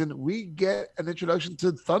last season. We get an introduction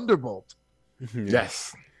to Thunderbolt.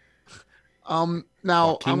 Yes. Now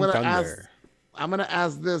Joaquin I'm gonna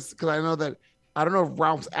ask this because I know that I don't know if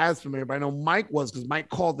Ralph's as familiar, but I know Mike was because Mike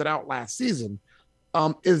called it out last season.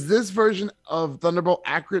 Is this version of Thunderbolt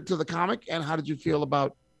accurate to the comic? And how did you feel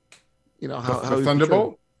about, how the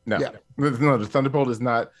Thunderbolt? No, the Thunderbolt is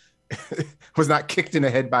not was not kicked in the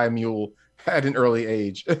head by a mule at an early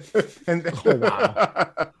age.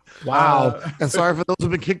 Wow. And sorry for those who've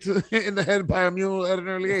been kicked in the head by a mule at an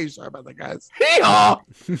early age. Sorry about that, guys.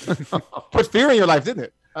 Put fear in your life, didn't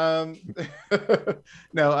it?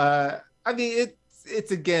 No, I mean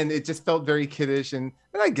it's again, it just felt very kiddish, and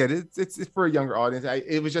I get it. It's for a younger audience.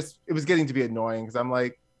 It was getting to be annoying because I'm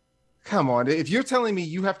like, come on, if you're telling me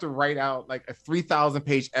you have to write out like a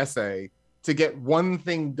 3,000-page essay to get one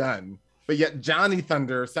thing done, but yet Johnny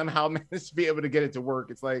Thunder somehow managed to be able to get it to work,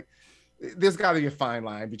 it's like there's got to be a fine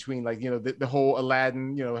line between like the whole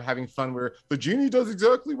Aladdin having fun where the genie does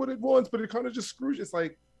exactly what it wants, but it kind of just screws you. It's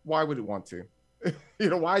like, why would it want to?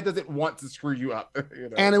 Why does it want to screw you up?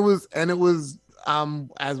 And it was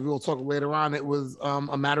as we will talk later on, it was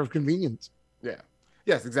a matter of convenience. Yeah.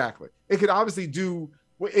 Yes, exactly. It could obviously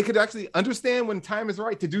it could actually understand when time is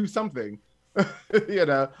right to do something, but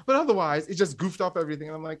otherwise it just goofed off everything.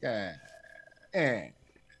 And I'm like,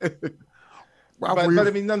 Ralph, but I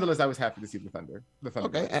mean, nonetheless, I was happy to see the Thunder.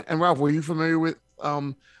 Okay. And Ralph, were you familiar with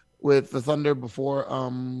the Thunder before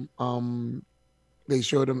they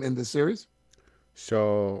showed him in the series?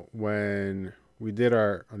 So when we did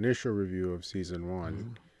our initial review of season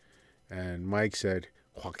 1, and Mike said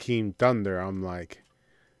Joaquin Thunder, I'm like,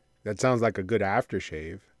 that sounds like a good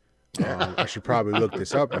aftershave. I should probably look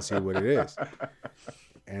this up and see what it is.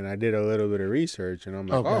 And I did a little bit of research, and I'm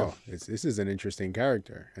like, this is an interesting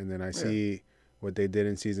character. And then I see what they did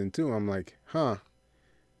in season 2. I'm like,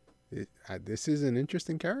 this is an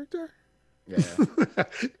interesting character? Yeah.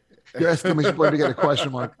 Your exclamation point to get a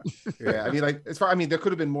question mark. Yeah, I mean, there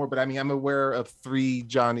could have been more, but I mean, I'm aware of 3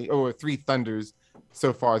 Thunders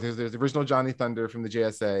so far. There's the original Johnny Thunder from the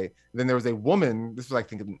JSA. Then there was a woman. This was, I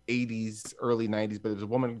think, in the 80s, early 90s, but it was a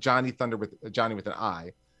woman, Johnny Thunder with Johnny with an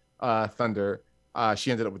I, Thunder.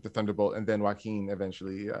 She ended up with the Thunderbolt, and then Joaquin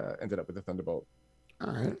eventually ended up with the Thunderbolt.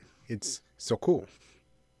 All right, it's so cool.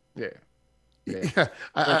 Yeah.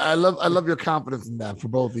 I love your confidence in that for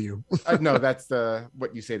both of you. No, that's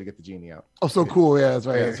what you say to get the genie out. Oh, so cool. Yeah, that's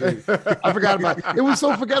right. Yeah. That's right. I forgot about it. It was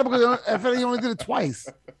so forgettable because I felt like you only did it twice.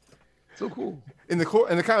 So cool. In the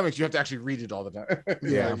comics, you have to actually read it all the time.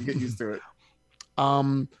 Yeah, you get used to it.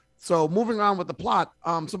 So moving on with the plot.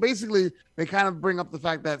 So basically, they kind of bring up the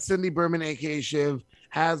fact that Cindy Berman, aka Shiv,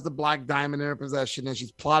 has the Black Diamond in her possession, and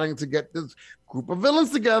she's plotting to get this group of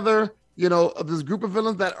villains together. This group of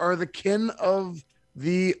villains that are the kin of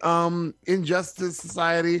the Injustice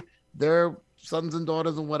Society, their sons and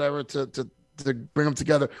daughters and whatever, to bring them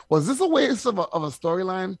together. Was this a waste of a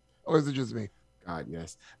storyline, or is it just me? God,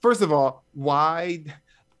 yes. First of all, why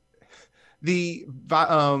the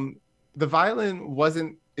violin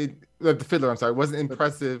wasn't the fiddler? I'm sorry, wasn't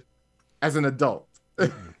impressive as an adult.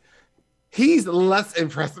 He's less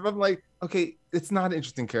impressive. I'm like, okay, it's not an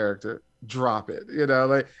interesting character. Drop it.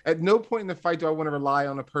 Like at no point in the fight do I want to rely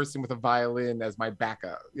on a person with a violin as my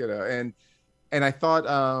backup. And I thought,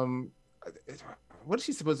 what is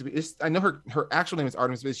she supposed to be? I know her actual name is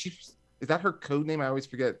Artemis, but is that her code name? I always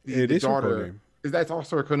forget. It is her code name. Is that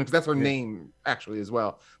also her code name? Because that's her name actually as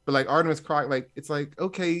well. But like Artemis Croc, like it's like,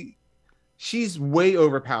 okay, she's way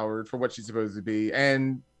overpowered for what she's supposed to be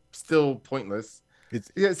and still pointless.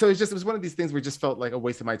 So it was one of these things where it just felt like a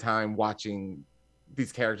waste of my time watching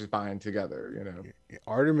these characters bind together.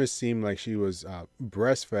 Artemis seemed like she was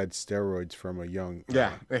breastfed steroids from a young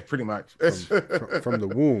pretty much from the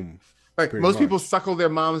womb. Like most people suckle their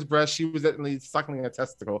mom's breast, she was at least suckling a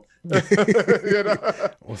testicle. Well,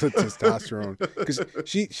 the testosterone, because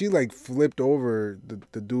she like flipped over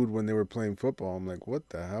the dude when they were playing football. I'm like, what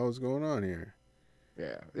the hell is going on here?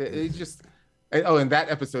 Yeah, it just and that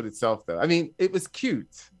episode itself, though, I mean, it was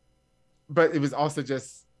cute, but it was also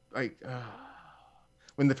just like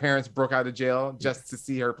when the parents broke out of jail just to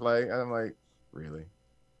see her play, and I'm like, really,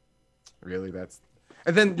 that's,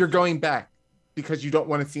 and then you're going back because you don't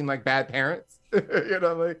want to seem like bad parents.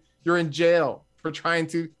 Like you're in jail for trying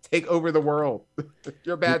to take over the world.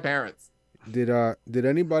 You're bad parents. Did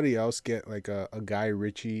anybody else get like a Guy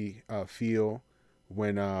Ritchie feel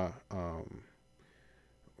when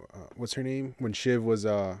what's her name, when Shiv was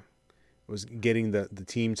getting the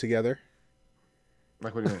team together?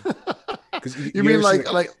 Like what do you mean? You mean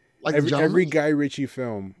like Like every Guy Ritchie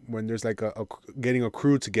film, when there's like a getting a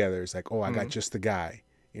crew together, it's like, oh, I got just the guy,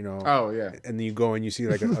 you know. Oh yeah. And then you go and you see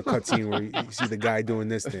like a cutscene where you see the guy doing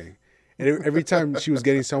this thing. And every time she was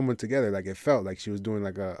getting someone together, like it felt like she was doing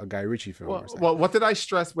like a Guy Ritchie film. Well, what did I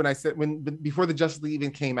stress when I said before the Justice League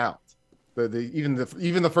even came out, even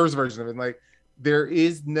the first version of it, like there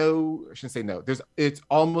is no, I shouldn't say no. It's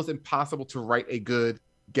almost impossible to write a good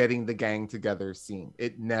getting the gang together scene.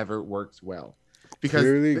 It never works well because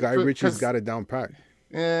clearly Guy Ritchie's got it down pat.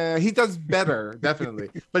 He does better, definitely.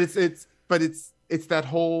 But it's that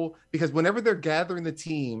whole, because whenever they're gathering the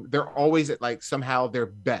team, they're always at like somehow their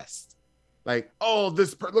best. Like, oh,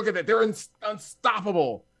 look at it, they're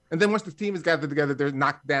unstoppable. And then once the team is gathered together, they're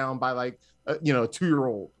knocked down by like a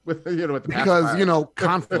 2-year-old with with the because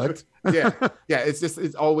conflict. yeah.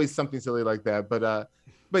 It's always something silly like that.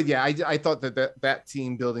 But yeah, I thought that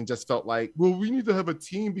team building just felt like, well, we need to have a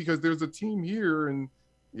team because there's a team here, and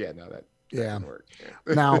that didn't work.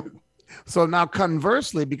 Yeah. Now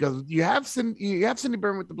conversely, because you have Cindy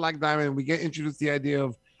Byrne with the Black Diamond, and we get introduced to the idea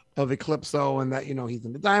of Eclipso, and that he's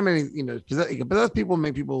in the diamond, he can possess people,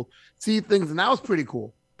 make people see things, and that was pretty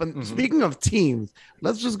cool. But speaking of teams,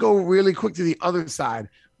 let's just go really quick to the other side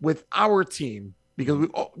with our team, because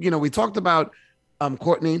we talked about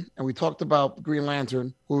Courtney, and we talked about Green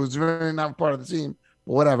Lantern, who was really not part of the team,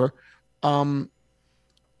 but whatever. Out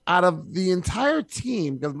of the entire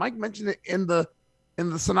team, because Mike mentioned it in the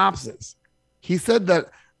synopsis, he said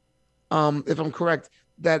that if I'm correct,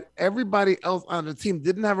 that everybody else on the team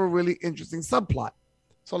didn't have a really interesting subplot.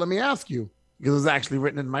 So let me ask you, because it was actually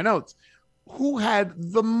written in my notes, who had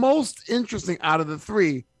the most interesting out of the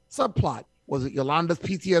three subplot? Was it Yolanda's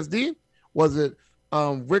PTSD? Was it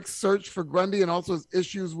Rick's search for Grundy and also his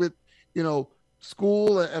issues with,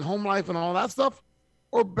 school and home life and all that stuff?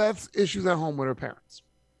 Or Beth's issues at home with her parents?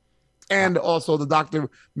 And also the Dr.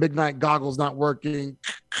 Midnight goggles not working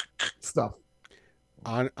stuff.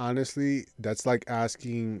 Honestly, that's like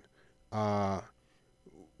asking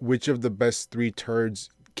which of the best 3 turds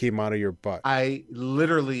came out of your butt. I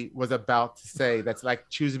literally was about to say that's like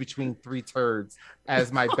choosing between 3 turds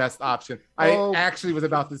as my best option. I actually was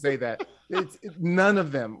about to say that. None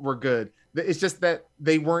of them were good. It's just that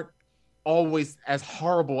they weren't always as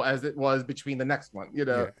horrible as it was between the next one.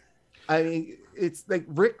 Yeah. I mean, it's like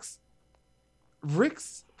Rick's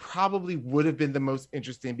probably would have been the most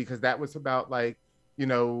interesting, because that was about like,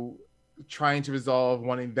 trying to resolve,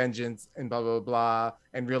 wanting vengeance, and blah blah blah,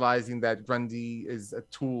 and realizing that Grundy is a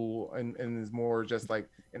tool and is more just like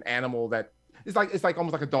an animal that it's like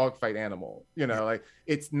almost like a dogfight animal. Like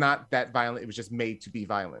it's not that violent. It was just made to be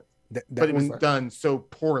violent, but it was done so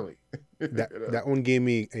poorly. that one gave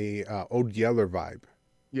me a Old Yeller vibe.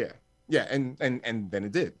 Yeah, and then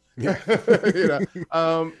it did. Yeah.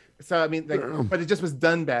 So I mean, but it just was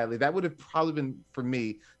done badly. That would have probably been for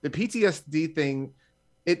me. The PTSD thing,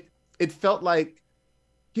 it felt like,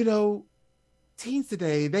 teens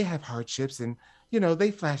today, they have hardships and they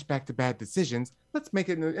flash back to bad decisions. Let's make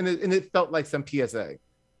it, and it felt like some PSA,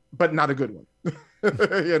 but not a good one.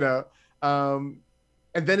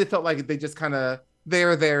 And then it felt like they just kind of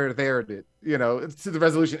there did, to the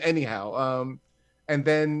resolution anyhow. And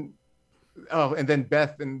then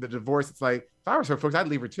Beth and the divorce, it's like, if I was her folks, I'd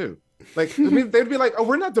leave her too. Like, I mean, they'd be like, "Oh,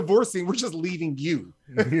 we're not divorcing. We're just leaving you."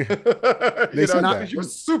 She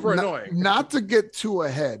was super annoying. Not to get too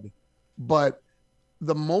ahead, but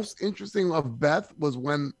the most interesting of Beth was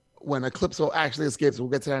when Eclipso actually escapes. We'll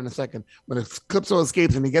get to that in a second. When Eclipso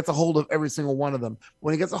escapes and he gets a hold of every single one of them.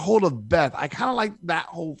 When he gets a hold of Beth, I kind of like that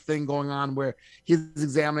whole thing going on where he's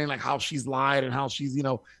examining like how she's lied and how she's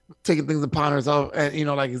taking things upon herself and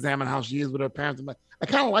like examine how she is with her parents. I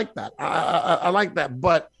kind of like that. I like that,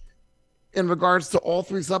 but in regards to all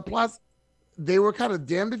 3 subplots, they were kind of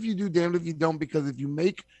damned if you do, damned if you don't, because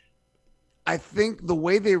I think the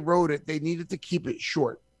way they wrote it, they needed to keep it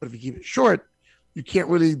short. But if you keep it short, you can't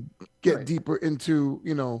really get deeper into,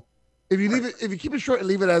 if you keep it short and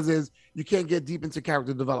leave it as is, you can't get deep into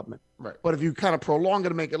character development. Right. But if you kind of prolong it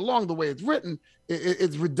and make it long the way it's written,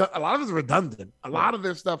 it's a lot of it's redundant. A lot of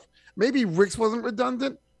their stuff, maybe Rick's wasn't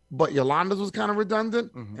redundant, but Yolanda's was kind of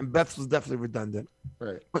redundant, and Beth's was definitely redundant.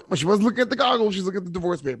 Right. But when she wasn't looking at the goggles, she's looking at the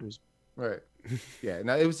divorce papers. Right. Yeah.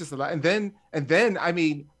 No, it was just a lot. And then I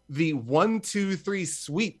mean, the 1, 2, 3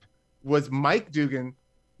 sweep was Mike Dugan.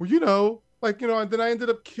 Well, and then I ended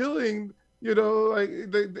up killing,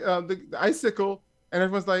 the icicle, and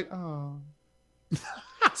everyone's like, oh.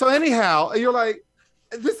 So anyhow, you're like,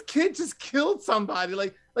 this kid just killed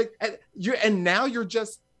somebody, and now you're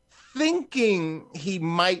just thinking he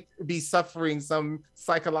might be suffering some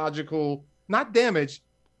psychological, not damage,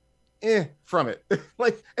 from it.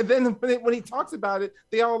 Like, and then when he talks about it,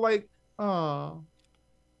 they all like, oh.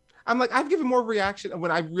 I'm like, I've given more reaction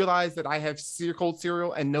when I realized that I have cold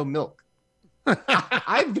cereal and no milk.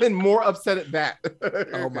 I've been more upset at that.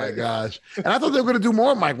 Oh my gosh! And I thought they were going to do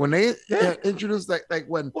more, Mike, when they introduced like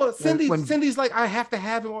when. Well, Cindy's like, I have to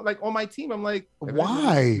have him like on my team. I'm like,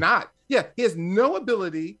 why not? Yeah, he has no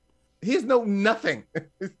ability. He has no nothing.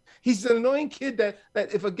 He's an annoying kid that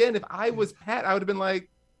if I was Pat, I would have been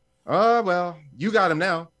like, oh well, you got him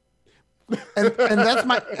now. and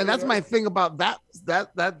that's my thing about that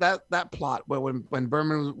plot where when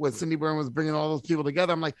Cindy Berman was bringing all those people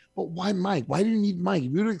together, I'm like, but why Mike? Why do you need Mike?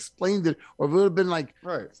 If you would have explained it, or if it would have been like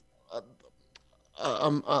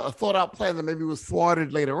a thought out plan that maybe was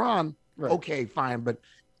thwarted later on, okay, fine, but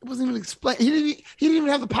it wasn't even explained. He didn't even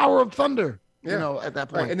have the power of thunder, you know, at that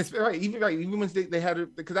point. Right. And it's even when they had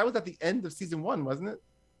it, because that was at the end of season 1, wasn't it?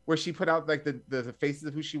 Where she put out like the faces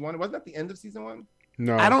of who she wanted. Wasn't that the end of season 1?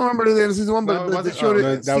 No, I don't remember the end of season 1, but they showed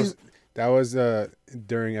it. That was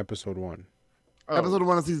during episode 1. Oh. Episode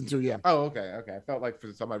 1 of season 2, yeah. Oh, okay. I felt like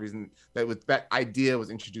for some odd reason that idea was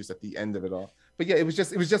introduced at the end of it all. But yeah, it was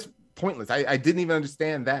just pointless. I didn't even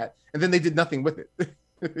understand that, and then they did nothing with it.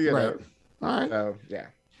 You know? All right. So yeah.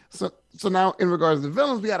 So now in regards to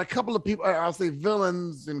villains, we got a couple of people. I'll say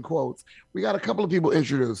villains in quotes. We got a couple of people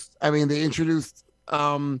introduced. I mean, they introduced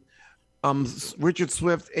Richard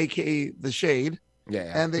Swift, aka the Shade.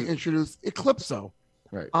 Yeah. And they introduced Eclipso.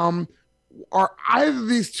 Right. Are either of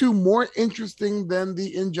these two more interesting than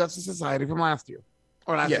the Injustice Society from last year?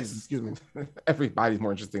 Or last season, excuse me. Everybody's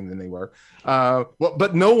more interesting than they were.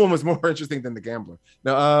 But no one was more interesting than the Gambler.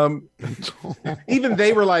 No, even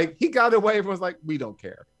they were like, he got away. Everyone's like, we don't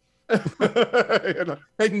care. You know,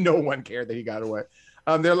 like no one cared that he got away.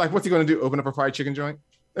 They're like, what's he going to do? Open up a fried chicken joint?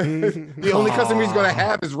 The only customer he's going to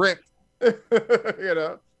have is Rick. You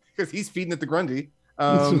know, because he's feeding it to Grundy.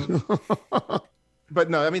 But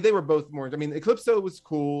no, I mean, they were both more. I mean, Eclipso was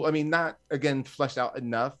cool. I mean, not again fleshed out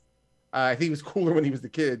enough. I think he was cooler when he was the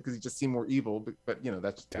kid because he just seemed more evil. But you know,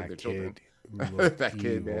 that's just their children. That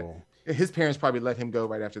kid, man. His parents probably let him go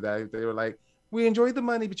right after that. They were like, "We enjoyed the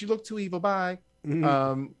money, but you look too evil. Bye."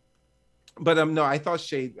 No, I thought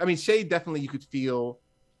Shade. I mean, Shade definitely you could feel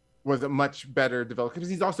was a much better developed because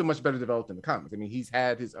he's also much better developed in the comics. I mean, he's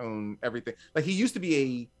had his own everything. Like he used to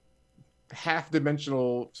be a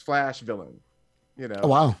half-dimensional Flash villain. You know,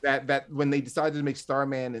 wow. That when they decided to make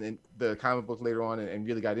Starman and the comic book later on and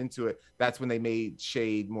really got into it, that's when they made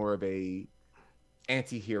Shade more of a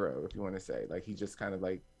anti-hero, if you want to say. Like he just kind of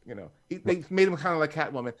like, you know, they made him kind of like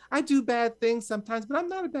Catwoman. I do bad things sometimes, but I'm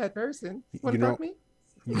not a bad person. Want to fuck me?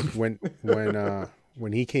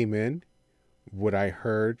 When he came in, what I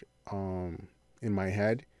heard in my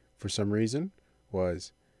head for some reason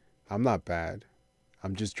was, I'm not bad.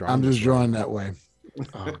 I'm just drawn. I'm just drawn that way.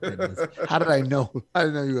 Oh goodness! How did I know? I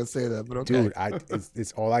didn't know you were gonna say that, but okay. Dude,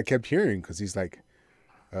 it's all I kept hearing because he's like,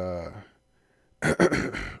 it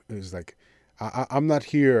was like, I'm not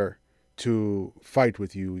here to fight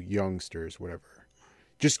with you youngsters, whatever.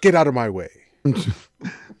 Just get out of my way.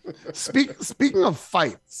 Speaking of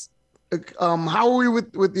fights, how are we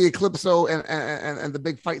with the Eclipso and the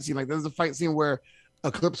big fight scene? Like, there's a fight scene where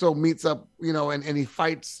Eclipso meets up, you know, and he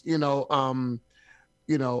fights, Cindy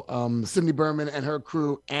Berman and her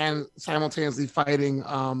crew, and simultaneously fighting. It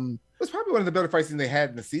was probably one of the better fight scenes they had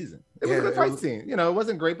in the season. It was a good fight scene. You know, it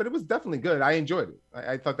wasn't great, but it was definitely good. I enjoyed it.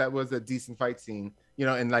 I thought that was a decent fight scene. You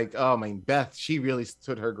know, and like, oh my, Beth, she really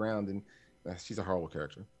stood her ground, and she's a horrible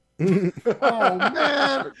character. Oh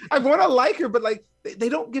man, I want to like her, but like they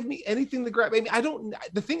don't give me anything to grab. I mean,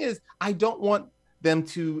 the thing is, I don't want them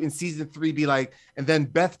to in season 3 be like, and then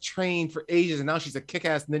Beth trained for ages and now she's a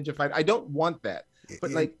kick-ass ninja fighter. I don't want that.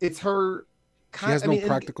 But like, it's her. She has no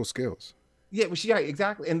practical skills. Yeah,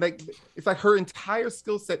 exactly. And like, it's like her entire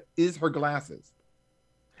skill set is her glasses.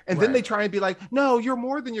 And then they try and be like, no, you're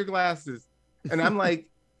more than your glasses. And I'm like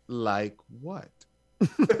what?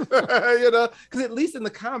 You know, because at least in the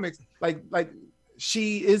comics, like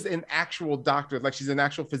she is an actual doctor, like she's an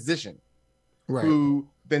actual physician, right? Who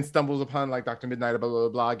then stumbles upon like Dr. Midnight, blah blah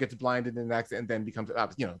blah, gets blinded in an accident, and then becomes,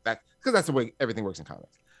 you know, that because that's the way everything works in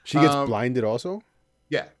comics. She gets blinded also.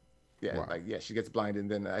 Yeah. Wow. Like she gets blinded, and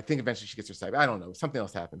then I think eventually she gets her sight. I don't know, something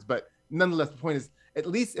else happens, but nonetheless, the point is, at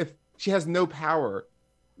least if she has no power,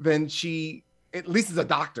 then she at least is a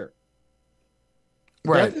doctor.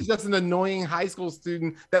 Right. She's just an annoying high school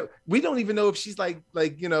student that we don't even know if she's like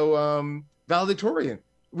valedictorian.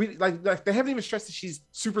 We like they haven't even stressed that she's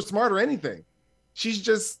super smart or anything. She's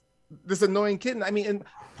just this annoying kitten. I mean, and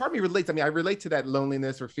part of me relates. I mean, I relate to that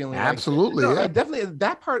loneliness or feeling. Absolutely, like, yeah. I definitely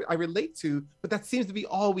that part I relate to. But that seems to be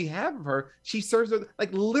all we have of her. She serves her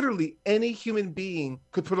like literally any human being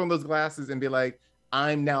could put on those glasses and be like,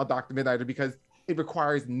 "I'm now Dr. Midnighter," because it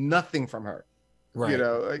requires nothing from her. Right. You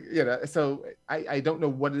know. So I don't know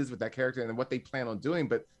what it is with that character and what they plan on doing,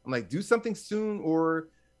 but I'm like, do something soon, or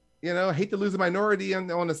I hate to lose a minority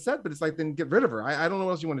on a set, but it's like, then get rid of her. I don't know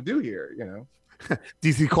what else you want to do here.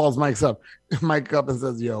 DC calls Mike up and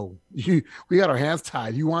says, "Yo, we got our hands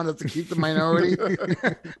tied. You want us to keep the minority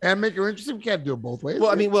and make her interesting? We can't do it both ways." Well,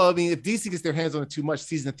 I mean, if DC gets their hands on it too much,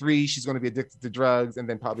 season 3, she's going to be addicted to drugs and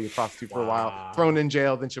then probably a prostitute for a while, thrown in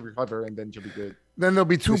jail, then she'll recover and then she'll be good. Then there'll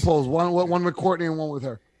be 2 polls, one with Courtney and one with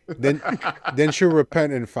her. Then she'll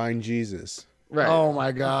repent and find Jesus. Right. Oh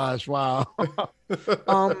my gosh! Wow.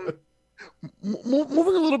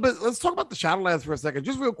 Moving a little bit, let's talk about the Shadowlands for a second,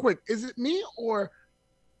 just real quick. Is it me or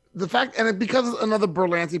the fact, and because it's another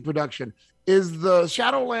Berlanti production, is the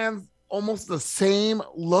Shadowlands almost the same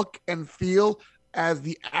look and feel as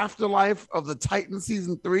the afterlife of the Titan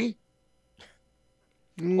season 3?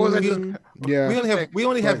 Or is that just, Yeah. We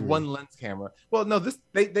only have one lens camera. Well, no,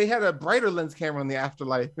 they had a brighter lens camera in the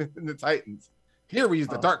afterlife in the Titans. Here we use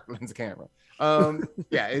the dark lens camera.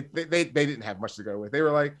 They didn't have much to go with. They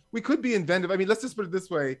were like, we could be inventive. I mean, let's just put it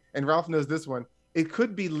this way, and Ralph knows this one. It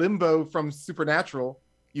could be Limbo from Supernatural.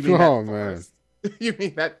 You mean that forest? You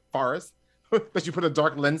mean that forest? But you put a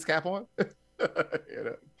dark lens cap on?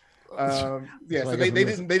 So they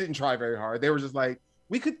didn't try very hard. They were just like,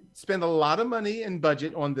 we could spend a lot of money and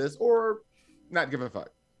budget on this, or not give a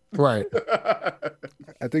fuck. right.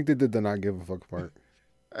 I think they did the not give a fuck part.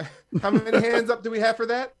 How many hands up do we have for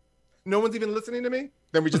that? No one's even listening to me?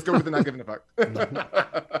 Then we just go with the not giving a fuck.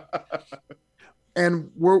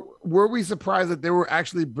 And were we surprised that they were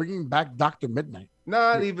actually bringing back Dr. Midnight?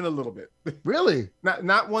 Not even a little bit. Really?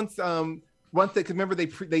 Not once. Once they could remember they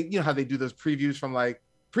how they do those previews from like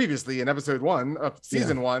previously in episode 1 of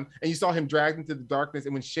season 1, and you saw him dragged into the darkness,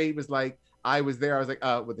 and when Shade was like, I was there, I was like,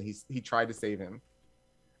 well, he tried to save him.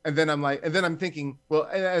 And then I'm thinking, well,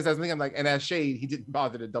 as I was thinking, I'm like, and as Shade, he didn't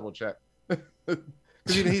bother to double check.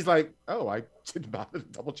 Because even he's like, oh, I didn't bother to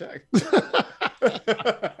double check.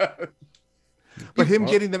 But him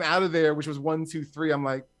getting them out of there, which was 1, 2, 3, I'm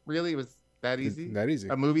like, really? It was that easy? That easy?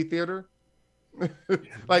 A movie theater?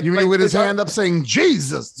 You mean with his hand up saying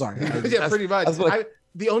Jesus? Sorry. Yeah, pretty much.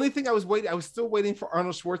 The only thing I was still waiting for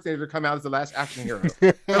Arnold Schwarzenegger to come out as the last action hero.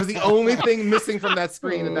 That was the only thing missing from that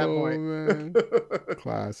screen at that point. Man.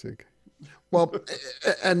 Classic. Well,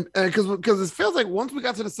 and because it feels like once we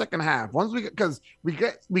got to the second half, we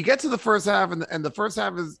get to the first half, and the first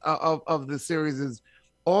half is of the series is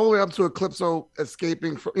all the way up to Eclipso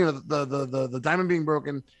escaping, the diamond being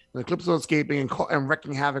broken, and Eclipso escaping and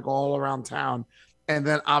wrecking havoc all around town, and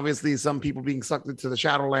then obviously some people being sucked into the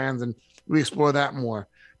Shadowlands, and we explore that more.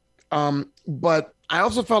 But I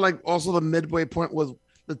also felt like the midway point was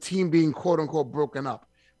the team being quote unquote broken up.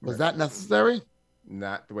 Was that necessary?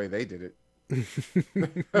 Not the way they did it.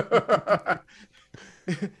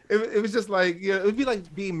 It was just like, it would be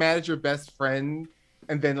like being mad at your best friend,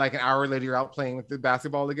 and then like an hour later you're out playing with the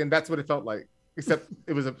basketball again. That's what it felt like, except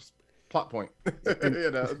it was a plot point.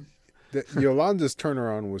 Yolanda's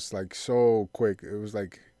turnaround was like so quick. It was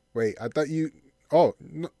like, wait, I thought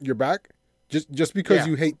you're back just because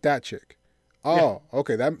you hate that chick.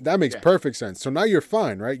 Okay, that makes perfect sense. So now you're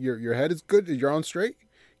fine, right? Your head is good. You're on straight.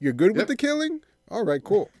 You're good with the killing. All right,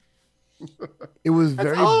 cool. It was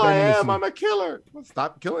very. I am. I'm a killer.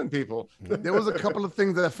 Stop killing people. There was a couple of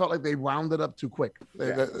things that I felt like they rounded up too quick,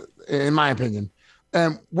 in my opinion.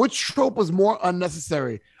 Which trope was more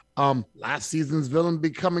unnecessary? Last season's villain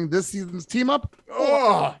becoming this season's team up,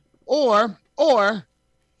 or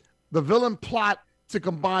the villain plot to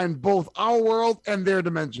combine both our world and their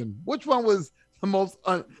dimension. Which one was the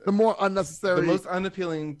more unnecessary? The most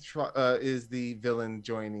unappealing is the villain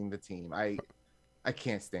joining the team. I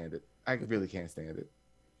can't stand it. I really can't stand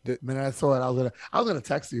it. Man, I saw it. I was gonna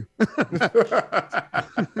text you. I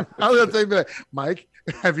was gonna tell you, Mike,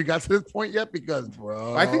 have you got to this point yet? Because,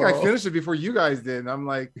 bro, I think I finished it before you guys did. And I'm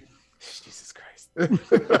like, Jesus Christ.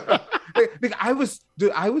 I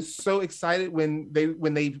was so excited when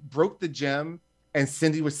they broke the gem and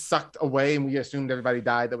Cindy was sucked away, and we assumed everybody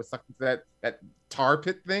died that was sucked into that tar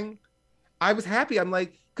pit thing. I was happy. I'm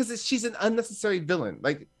like, because she's an unnecessary villain.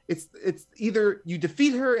 Like, it's either you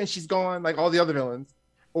defeat her and she's gone like all the other villains,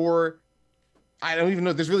 or I don't even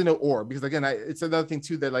know. There's really no or, because again, it's another thing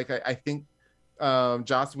too that like I think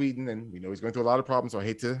Joss Whedon, and we know he's going through a lot of problems, so I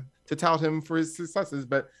hate to tout him for his successes,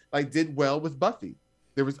 but like did well with Buffy.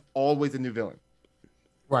 There was always a new villain.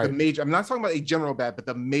 Right. The major. I'm not talking about a general bad, but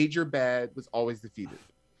the major bad was always defeated,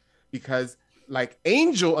 because like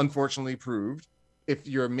Angel unfortunately proved, if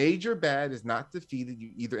your major bad is not defeated,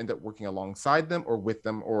 you either end up working alongside them or with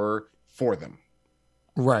them or for them.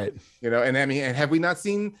 Right. You know, and I mean, and have we not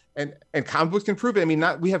seen, and comic books can prove it. I mean,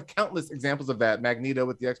 we have countless examples of that. Magneto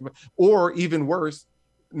with the X-Men, or even worse,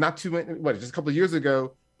 not too many, just a couple of years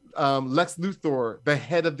ago, Lex Luthor, the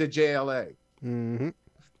head of the JLA. Mm-hmm.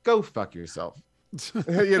 Go fuck yourself.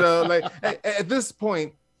 You know, like at this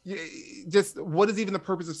point, just what is even the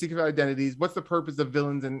purpose of secret identities? What's the purpose of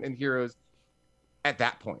villains and heroes at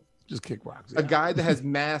that point? Just kick rocks. A guy that has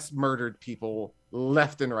mass murdered people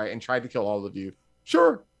left and right and tried to kill all of you.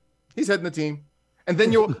 Sure, he's heading the team, and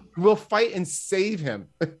then we'll fight and save him.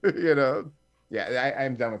 You know, yeah,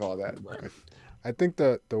 I'm done with all that. I think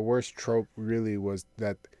the worst trope really was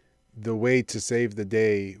that the way to save the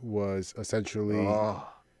day was essentially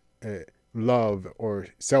love or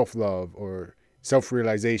self-love or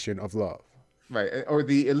self-realization of love. Right, or at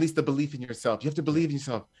least the belief in yourself. You have to believe in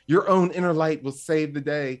yourself. Your own inner light will save the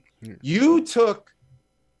day. Yeah. You took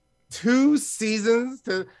 2 seasons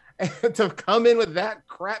to come in with that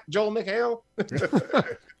crap, Joel McHale.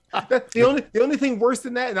 the only thing worse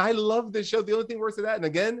than that, and I love this show. The only thing worse than that, and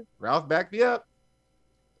again, Ralph, back me up.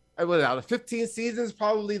 I was out of 15 seasons,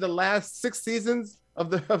 probably the last 6 seasons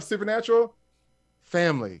of Supernatural.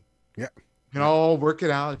 Family. Yeah, you can all work it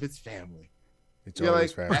out if it's family. It's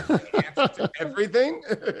always like, family. That's the answer to everything.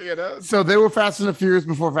 You know. So they were Fast and the Furious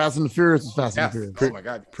before Fast and the Furious was Fast and the Furious. Oh my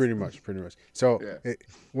God. Pretty much. So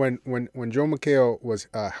when Joel McHale was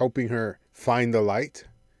helping her find the light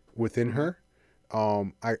within her,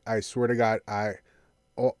 I swear to God, I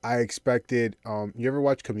expected. You ever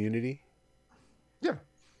watch Community? Yeah.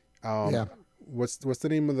 Yeah. What's the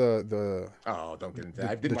name of the oh, don't get into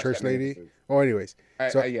that. The church lady. Oh, anyways.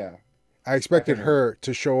 Yeah. I expected her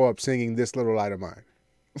to show up singing "This Little Light of Mine."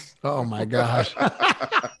 Oh my gosh!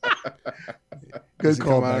 Good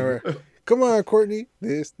call, Come on, Courtney.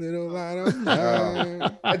 This little light of mine.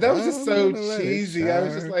 That was just so cheesy. I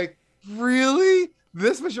was just like, really?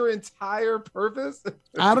 This was your entire purpose?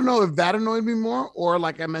 I don't know if that annoyed me more, or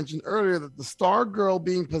like I mentioned earlier, that the Star Girl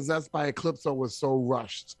being possessed by Eclipso was so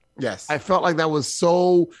rushed. Yes, I felt like that was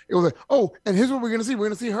so. It was like, oh, and here's what we're gonna see. We're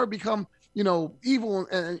gonna see her become, evil,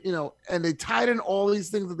 and they tied in all these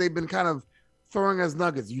things that they've been kind of throwing as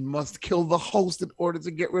nuggets. You must kill the host in order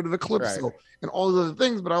to get rid of Eclipso, and all those other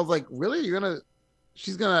things. But I was like, really?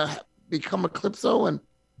 She's gonna become Eclipso, and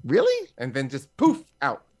really? And then just poof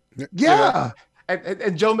out. Yeah.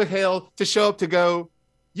 And Joe McHale to show up to go,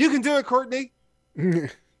 you can do it, Courtney.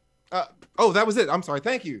 That was it. I'm sorry.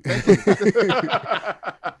 Thank you.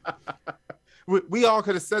 We all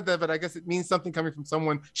could have said that, but I guess it means something coming from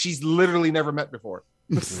someone she's literally never met before.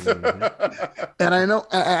 And I know,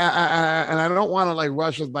 and I don't want to like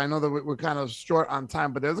rush us, but I know that we're kind of short on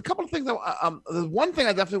time. But there's a couple of things there's one thing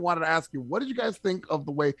I definitely wanted to ask you. What did you guys think of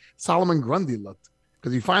the way Solomon Grundy looked?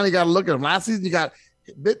 Because you finally got to look at him. Last season, you got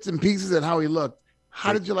bits and pieces of how he looked.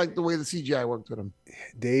 How did you like the way the CGI worked with him?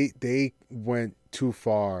 They went too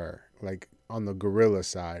far, like on the gorilla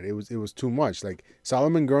side. It was too much. Like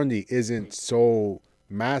Solomon Grundy isn't so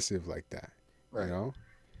massive like that, right. You know.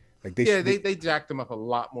 Like they jacked him up a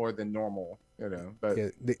lot more than normal, you know. But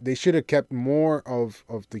yeah, they should have kept more of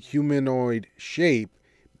the humanoid shape,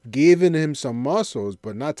 given him some muscles,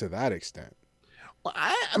 but not to that extent. Well,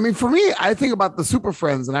 I mean, for me, I think about the Super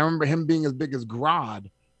Friends, and I remember him being as big as Grodd.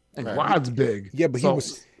 And right. Grodd's big. Yeah, but he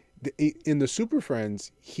was in the Super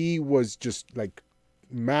Friends. He was just like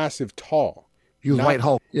massive, tall. He was White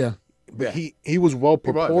Hulk. Yeah, but he was well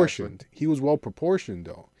proportioned. He was well proportioned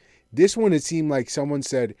though. This one, it seemed like someone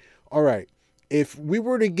said, "All right, if we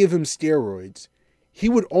were to give him steroids, he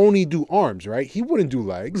would only do arms, right? He wouldn't do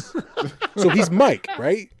legs. So he's Mike,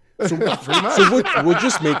 right? So we'll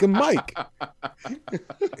just make him Mike,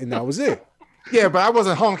 and that was it." Yeah, but I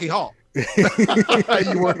wasn't Honky Hulk. You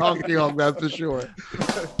weren't Honky Hulk, that's for sure.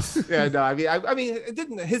 Yeah, no, I mean, it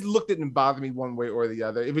didn't. His look didn't bother me one way or the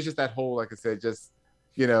other. It was just that whole, like I said, just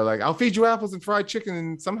like I'll feed you apples and fried chicken,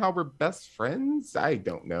 and somehow we're best friends. I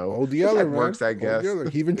don't know. Old Yeller works, I guess.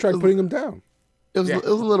 He even tried putting him down. It was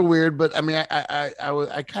a little weird, but I mean,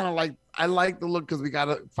 I kind of like the look because we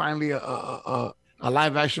got finally a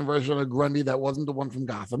live action version of Grundy that wasn't the one from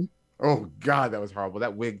Gotham. Oh God, that was horrible.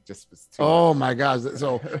 That wig just was too much. My gosh.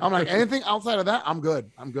 So I'm like, anything outside of that, I'm good.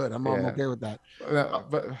 I'm okay with that.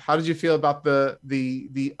 But how did you feel about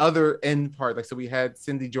the other end part? Like, so we had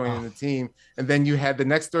Cindy joining the team, and then you had the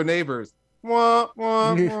next door neighbors. Next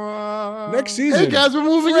season. Hey guys, we're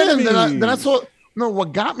moving in. Then I saw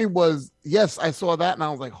what got me was, yes, I saw that and I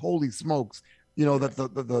was like, holy smokes.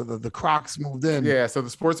 that the Crocs moved in. Yeah, so the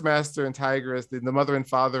Sportsmaster and Tigress, the mother and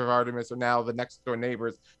father of Artemis, are now the next door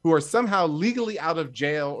neighbors who are somehow legally out of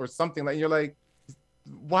jail or something. Like, you're like,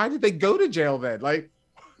 why did they go to jail then? Like,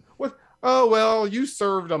 what? Oh, well, you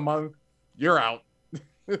served a month, you're out,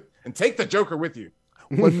 and take the Joker with you.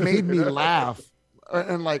 What made me laugh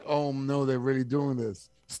and like, oh no, they're really doing this.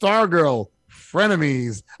 Stargirl,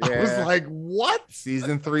 frenemies. Yeah. I was like, what?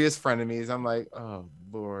 Season 3 is frenemies. I'm like, oh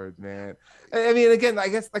Lord, man. I mean, again, I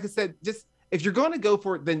guess, like I said, just if you're going to go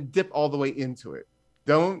for it, then dip all the way into it.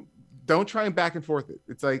 Don't try and back and forth it.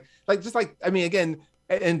 It's I mean, again,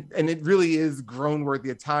 and it really is grown worthy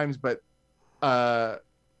at times, but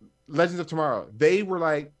Legends of Tomorrow, they were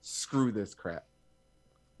like, screw this crap.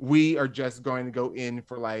 We are just going to go in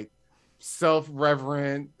for like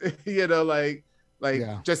self-reverent,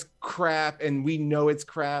 just crap, and we know it's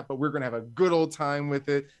crap, but we're going to have a good old time with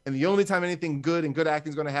it. And the only time anything good and good acting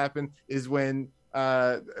is going to happen is when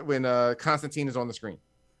Constantine is on the screen.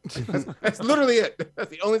 That's literally it. That's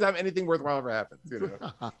the only time anything worthwhile ever happens.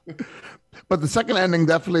 But the second ending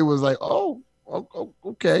definitely was like, oh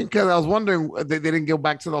okay, because I was wondering they didn't go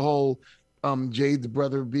back to the whole Jade's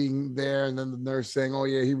brother being there, and then the nurse saying, oh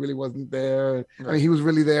yeah, he really wasn't there. Right. I mean, he was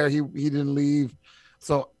really there, he didn't leave.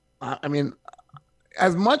 So I mean,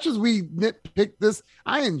 as much as we nitpicked this,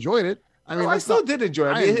 I enjoyed it. I mean, I still did enjoy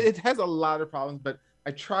it. I mean, it has a lot of problems, but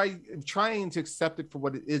I'm trying to accept it for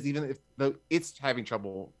what it is, even if it's having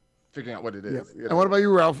trouble figuring out what it is. And what about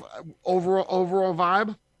you, Ralph? Overall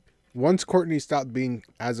vibe? Once Courtney stopped being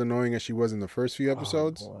as annoying as she was in the first few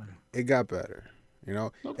episodes, it got better.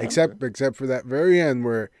 Okay. Except for that very end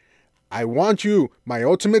where I want you, my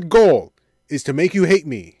ultimate goal is to make you hate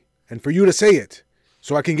me and for you to say it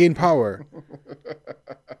so I can gain power.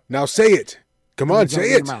 Now say it. Come on,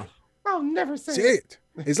 say it. I'll never say it.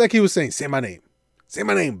 It's like he was saying, say my name. Say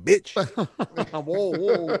my name, bitch.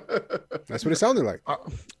 Whoa. That's what it sounded like.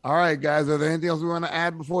 All right, guys. Are there anything else we want to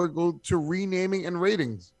add before we go to renaming and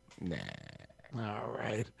ratings? Nah.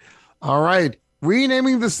 All right.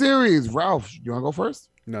 Renaming the series. Ralph, you want to go first?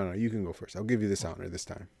 No, you can go first. I'll give you the sounder this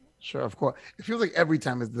time. Sure, of course. It feels like every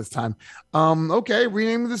time is this time. Okay,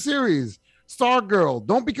 renaming the series. Stargirl,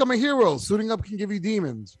 don't become a hero. Suiting up can give you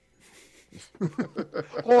demons.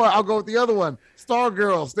 Or I'll go with the other one.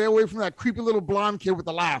 Stargirl, stay away from that creepy little blonde kid with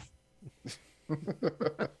the laugh.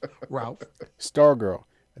 Ralph. Stargirl,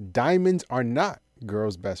 diamonds are not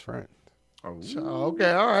girl's best friend.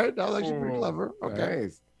 Okay, all right. That was actually pretty clever. Okay.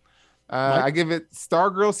 Nice. I give it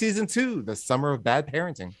Stargirl Season 2, The Summer of Bad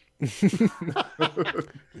Parenting.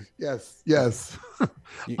 Yes.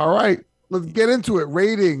 All right. Let's get into it.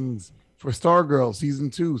 Ratings for Stargirl Season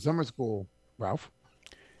 2, Summer School. Ralph?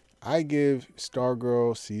 I give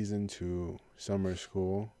Stargirl Season 2, Summer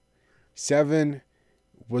School 7.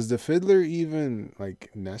 Was the fiddler even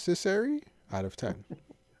necessary? Out of 10.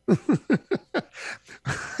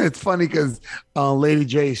 It's funny because Lady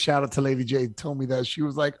J, shout out to Lady J, told me that she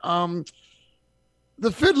was like,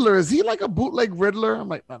 the fiddler, is he like a bootleg Riddler? I'm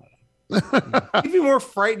like, no. It'd be more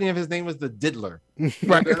frightening if his name was the Diddler.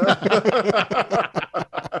 Right.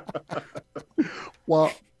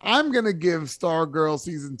 Well, I'm going to give Stargirl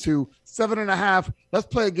Season 2 7.5. Let's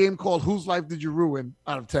play a game called Whose Life Did You Ruin?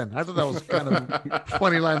 Out of 10. I thought that was kind of a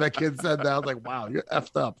funny line that kid said that. I was like, wow, you're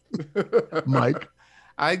effed up. Mike?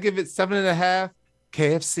 I give it 7.5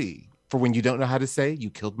 KFC for when you don't know how to say you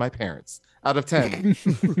killed my parents. Out of 10.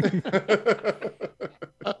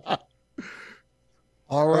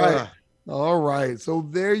 All right. So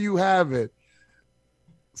there you have it.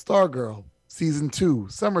 Stargirl Season 2,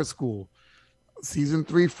 Summer School. Season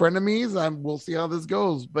 3, Frenemies. We'll see how this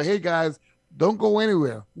goes. But hey, guys, don't go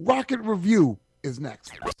anywhere. Rocket Review is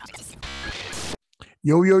next.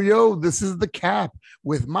 Yo. This is the Cap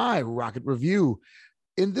with my Rocket Review.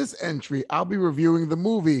 In this entry, I'll be reviewing the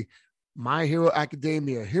movie My Hero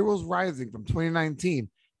Academia, Heroes Rising from 2019.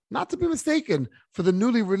 Not to be mistaken for the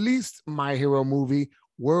newly released My Hero movie,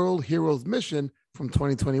 World Heroes Mission from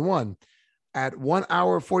 2021. At 1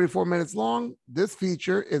 hour, 44 minutes long, this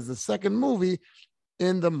feature is the second movie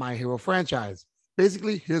in the My Hero franchise.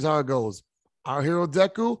 Basically, here's how it goes. Our hero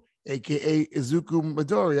Deku, aka Izuku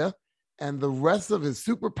Midoriya, and the rest of his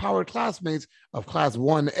superpowered classmates of Class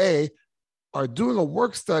 1A are doing a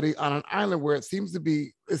work study on an island where it seems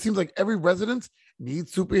like every resident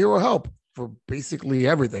needs superhero help for basically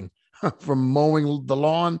everything, from mowing the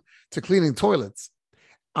lawn to cleaning toilets.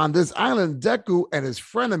 On this island, Deku and his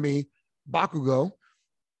frenemy, Bakugo,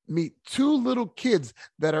 meet two little kids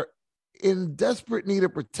that are in desperate need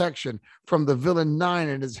of protection from the villain Nine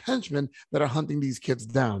and his henchmen that are hunting these kids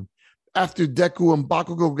down. After Deku and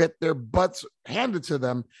Bakugo get their butts handed to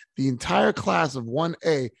them, the entire class of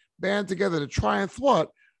 1A band together to try and thwart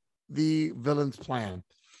the villain's plan.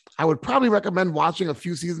 I would probably recommend watching a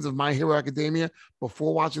few seasons of My Hero Academia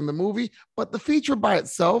before watching the movie, but the feature by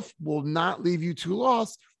itself will not leave you too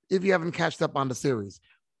lost if you haven't catched up on the series.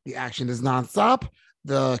 The action is nonstop,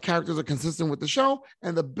 the characters are consistent with the show,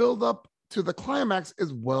 and the build-up to the climax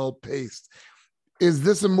is well-paced. Is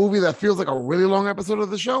this a movie that feels like a really long episode of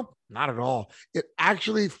the show? Not at all. It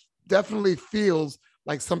actually definitely feels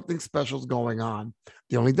like something special is going on.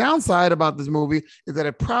 The only downside about this movie is that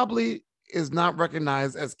it probably is not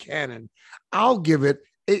recognized as canon. I'll give it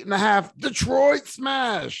 8.5 Detroit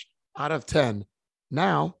Smash out of 10.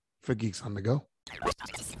 Now for Geeks on the Go.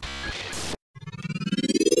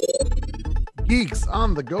 Geeks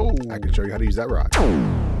on the Go. I can show you how to use that rod.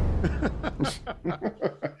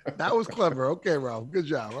 That was clever. Okay, Ralph. Good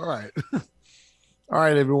job. All right. All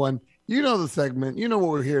right, everyone. You know the segment. You know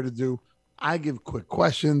what we're here to do. I give quick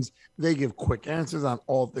questions. They give quick answers on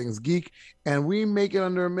all things geek. And we make it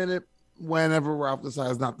under a minute whenever Ralph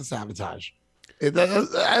decides not to sabotage.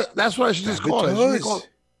 That's what I should just call it.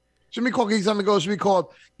 Should be called Geeks on the Go. Should be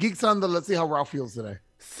called Geeks on the Let's see how Ralph feels today.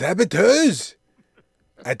 Sabotage.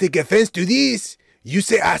 I take offense to this. You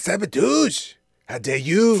say sabotage. How dare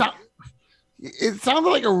you? It sounded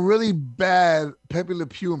like a really bad Pepe Le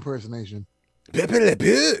Pew impersonation. Pepe Le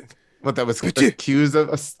Pew. What, that was accused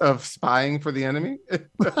of spying for the enemy?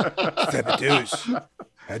 Sabotage.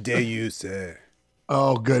 How dare you, sir?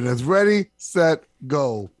 Oh, goodness. Ready, set,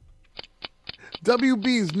 go.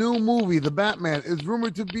 WB's new movie, The Batman, is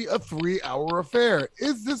rumored to be a 3-hour affair.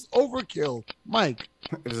 Is this overkill? Mike.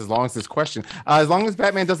 It was as long as this question. As long as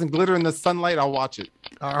Batman doesn't glitter in the sunlight, I'll watch it.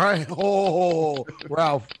 All right. Oh,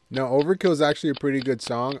 Ralph. No, Overkill is actually a pretty good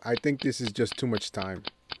song. I think this is just too much time.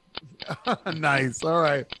 Nice. All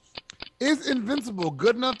right. Is Invincible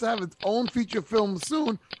good enough to have its own feature film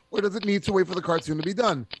soon, or does it need to wait for the cartoon to be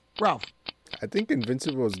done? Ralph. I think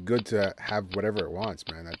Invincible is good to have whatever it wants,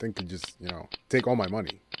 man. I think to just, take all my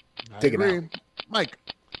money. Take it out. Mike.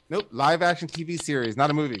 Nope. Live action TV series,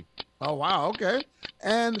 not a movie. Oh, wow. Okay.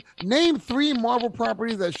 And name 3 Marvel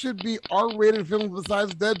properties that should be R-rated films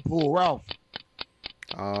besides Deadpool. Ralph.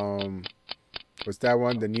 What's that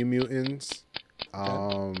one? The New Mutants.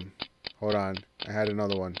 Hold on. I had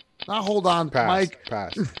another one. Now hold on, Pass. Mike.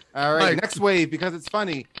 Pass. All right. Mike. Next wave because it's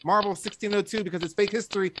funny. Marvel 1602 because it's fake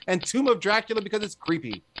history, and Tomb of Dracula because it's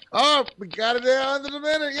creepy. Oh, we got it there under the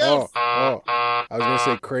minute. Yes. Oh, I was gonna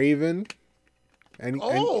say Craven.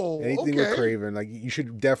 Anything with okay. Craven, like you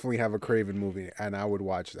should definitely have a Craven movie, and I would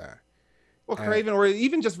watch that. Well, Craven, or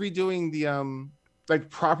even just redoing the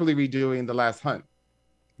properly redoing The Last Hunt.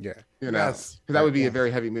 Yeah. Yes. Because that would be a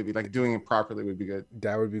very heavy movie. Like doing it properly would be good.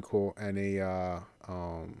 That would be cool. And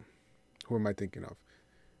who am I thinking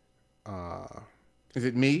of? Is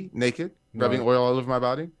it me naked No. rubbing oil all over my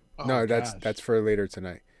body? Oh, no, gosh. that's for later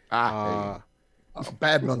tonight. Oh,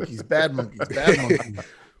 bad monkeys. Bad monkeys. Bad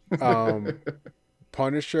monkeys.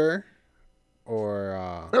 Punisher,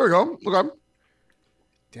 or There we go. Okay.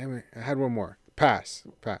 damn it, I had one more. Pass.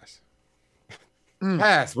 Pass.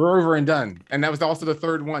 We're over and done. And that was also the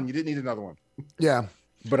third one. You didn't need another one. Yeah.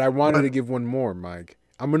 But I wanted to give one more, Mike.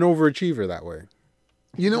 I'm an overachiever that way.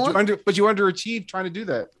 You know what? But you underachieved trying to do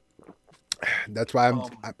that. That's why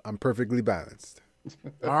I'm perfectly balanced.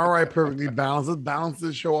 All right, perfectly balanced. Let's balance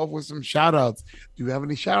this show off with some shout outs. Do you have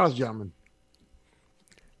any shout outs, gentlemen?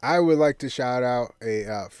 I would like to shout out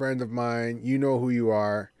a friend of mine. You know who you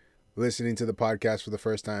are, listening to the podcast for the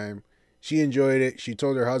first time. She enjoyed it. She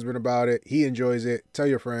told her husband about it. He enjoys it. Tell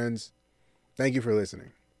your friends. Thank you for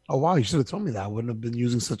listening. Oh, wow. You should have told me that. I wouldn't have been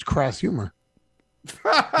using such crass humor.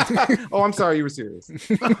 Oh, I'm sorry. You were serious.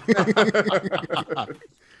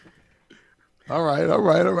 All right.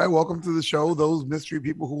 Welcome to the show. Those mystery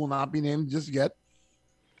people who will not be named just yet.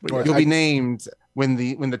 But You'll be named when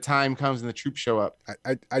the time comes and the troops show up.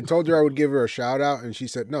 I told her I would give her a shout out, and she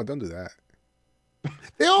said, "No, don't do that."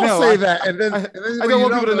 They all say that, and then I don't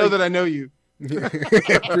want people to know that I know you.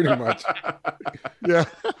 Pretty much. Yeah.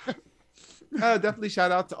 Definitely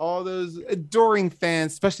shout out to all those adoring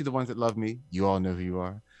fans, especially the ones that love me. You all know who you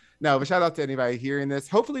are. No, but shout out to anybody hearing this.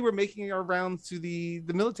 Hopefully we're making our rounds to the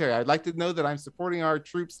military. I'd like to know that I'm supporting our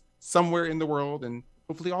troops somewhere in the world and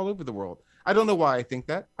hopefully all over the world. I don't know why I think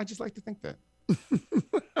that. I just like to think that.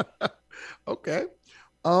 Okay.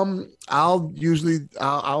 I'll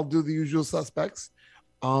do the usual suspects.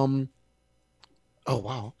 Oh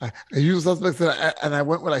wow, usual suspects, and I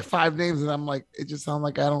went with like 5 names, and I'm like, it just sounds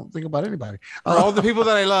like I don't think about anybody. All the people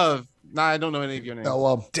that I love. Nah, I don't know any of your names.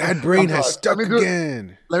 No, Dad brain has stuck let me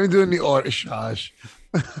again. Let me do it in the order. Shush.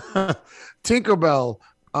 Tinkerbell,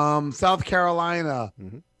 South Carolina,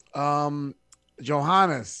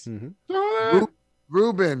 Johannes,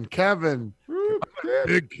 Ruben, Kevin,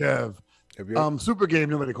 Big Kev, Super Game.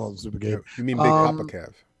 Nobody calls him Super Game. You mean Big Papa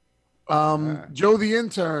Kev? Joe the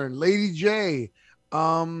Intern, Lady J,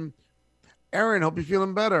 Aaron. Hope you're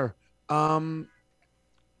feeling better.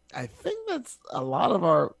 I think that's a lot of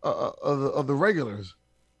our of the regulars.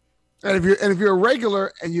 And if you're a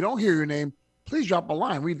regular and you don't hear your name, please drop a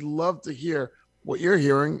line. We'd love to hear what you're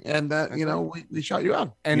hearing, and that we shout you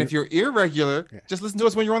out. And if you're irregular, just listen to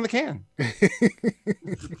us when you're on the can.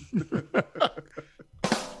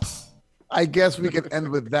 I guess we can end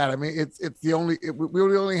with that. I mean, it's the only we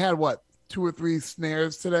only had what 2 or 3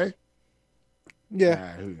 snares today.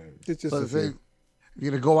 Yeah, it's just if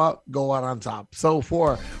you're gonna go out on top. So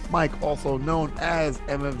for Mike, also known as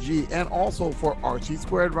MFG, and also for Archie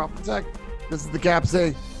Squared Rob Protect, this is the Cap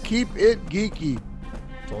saying, keep it geeky.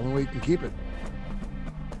 It's the only way you can keep it.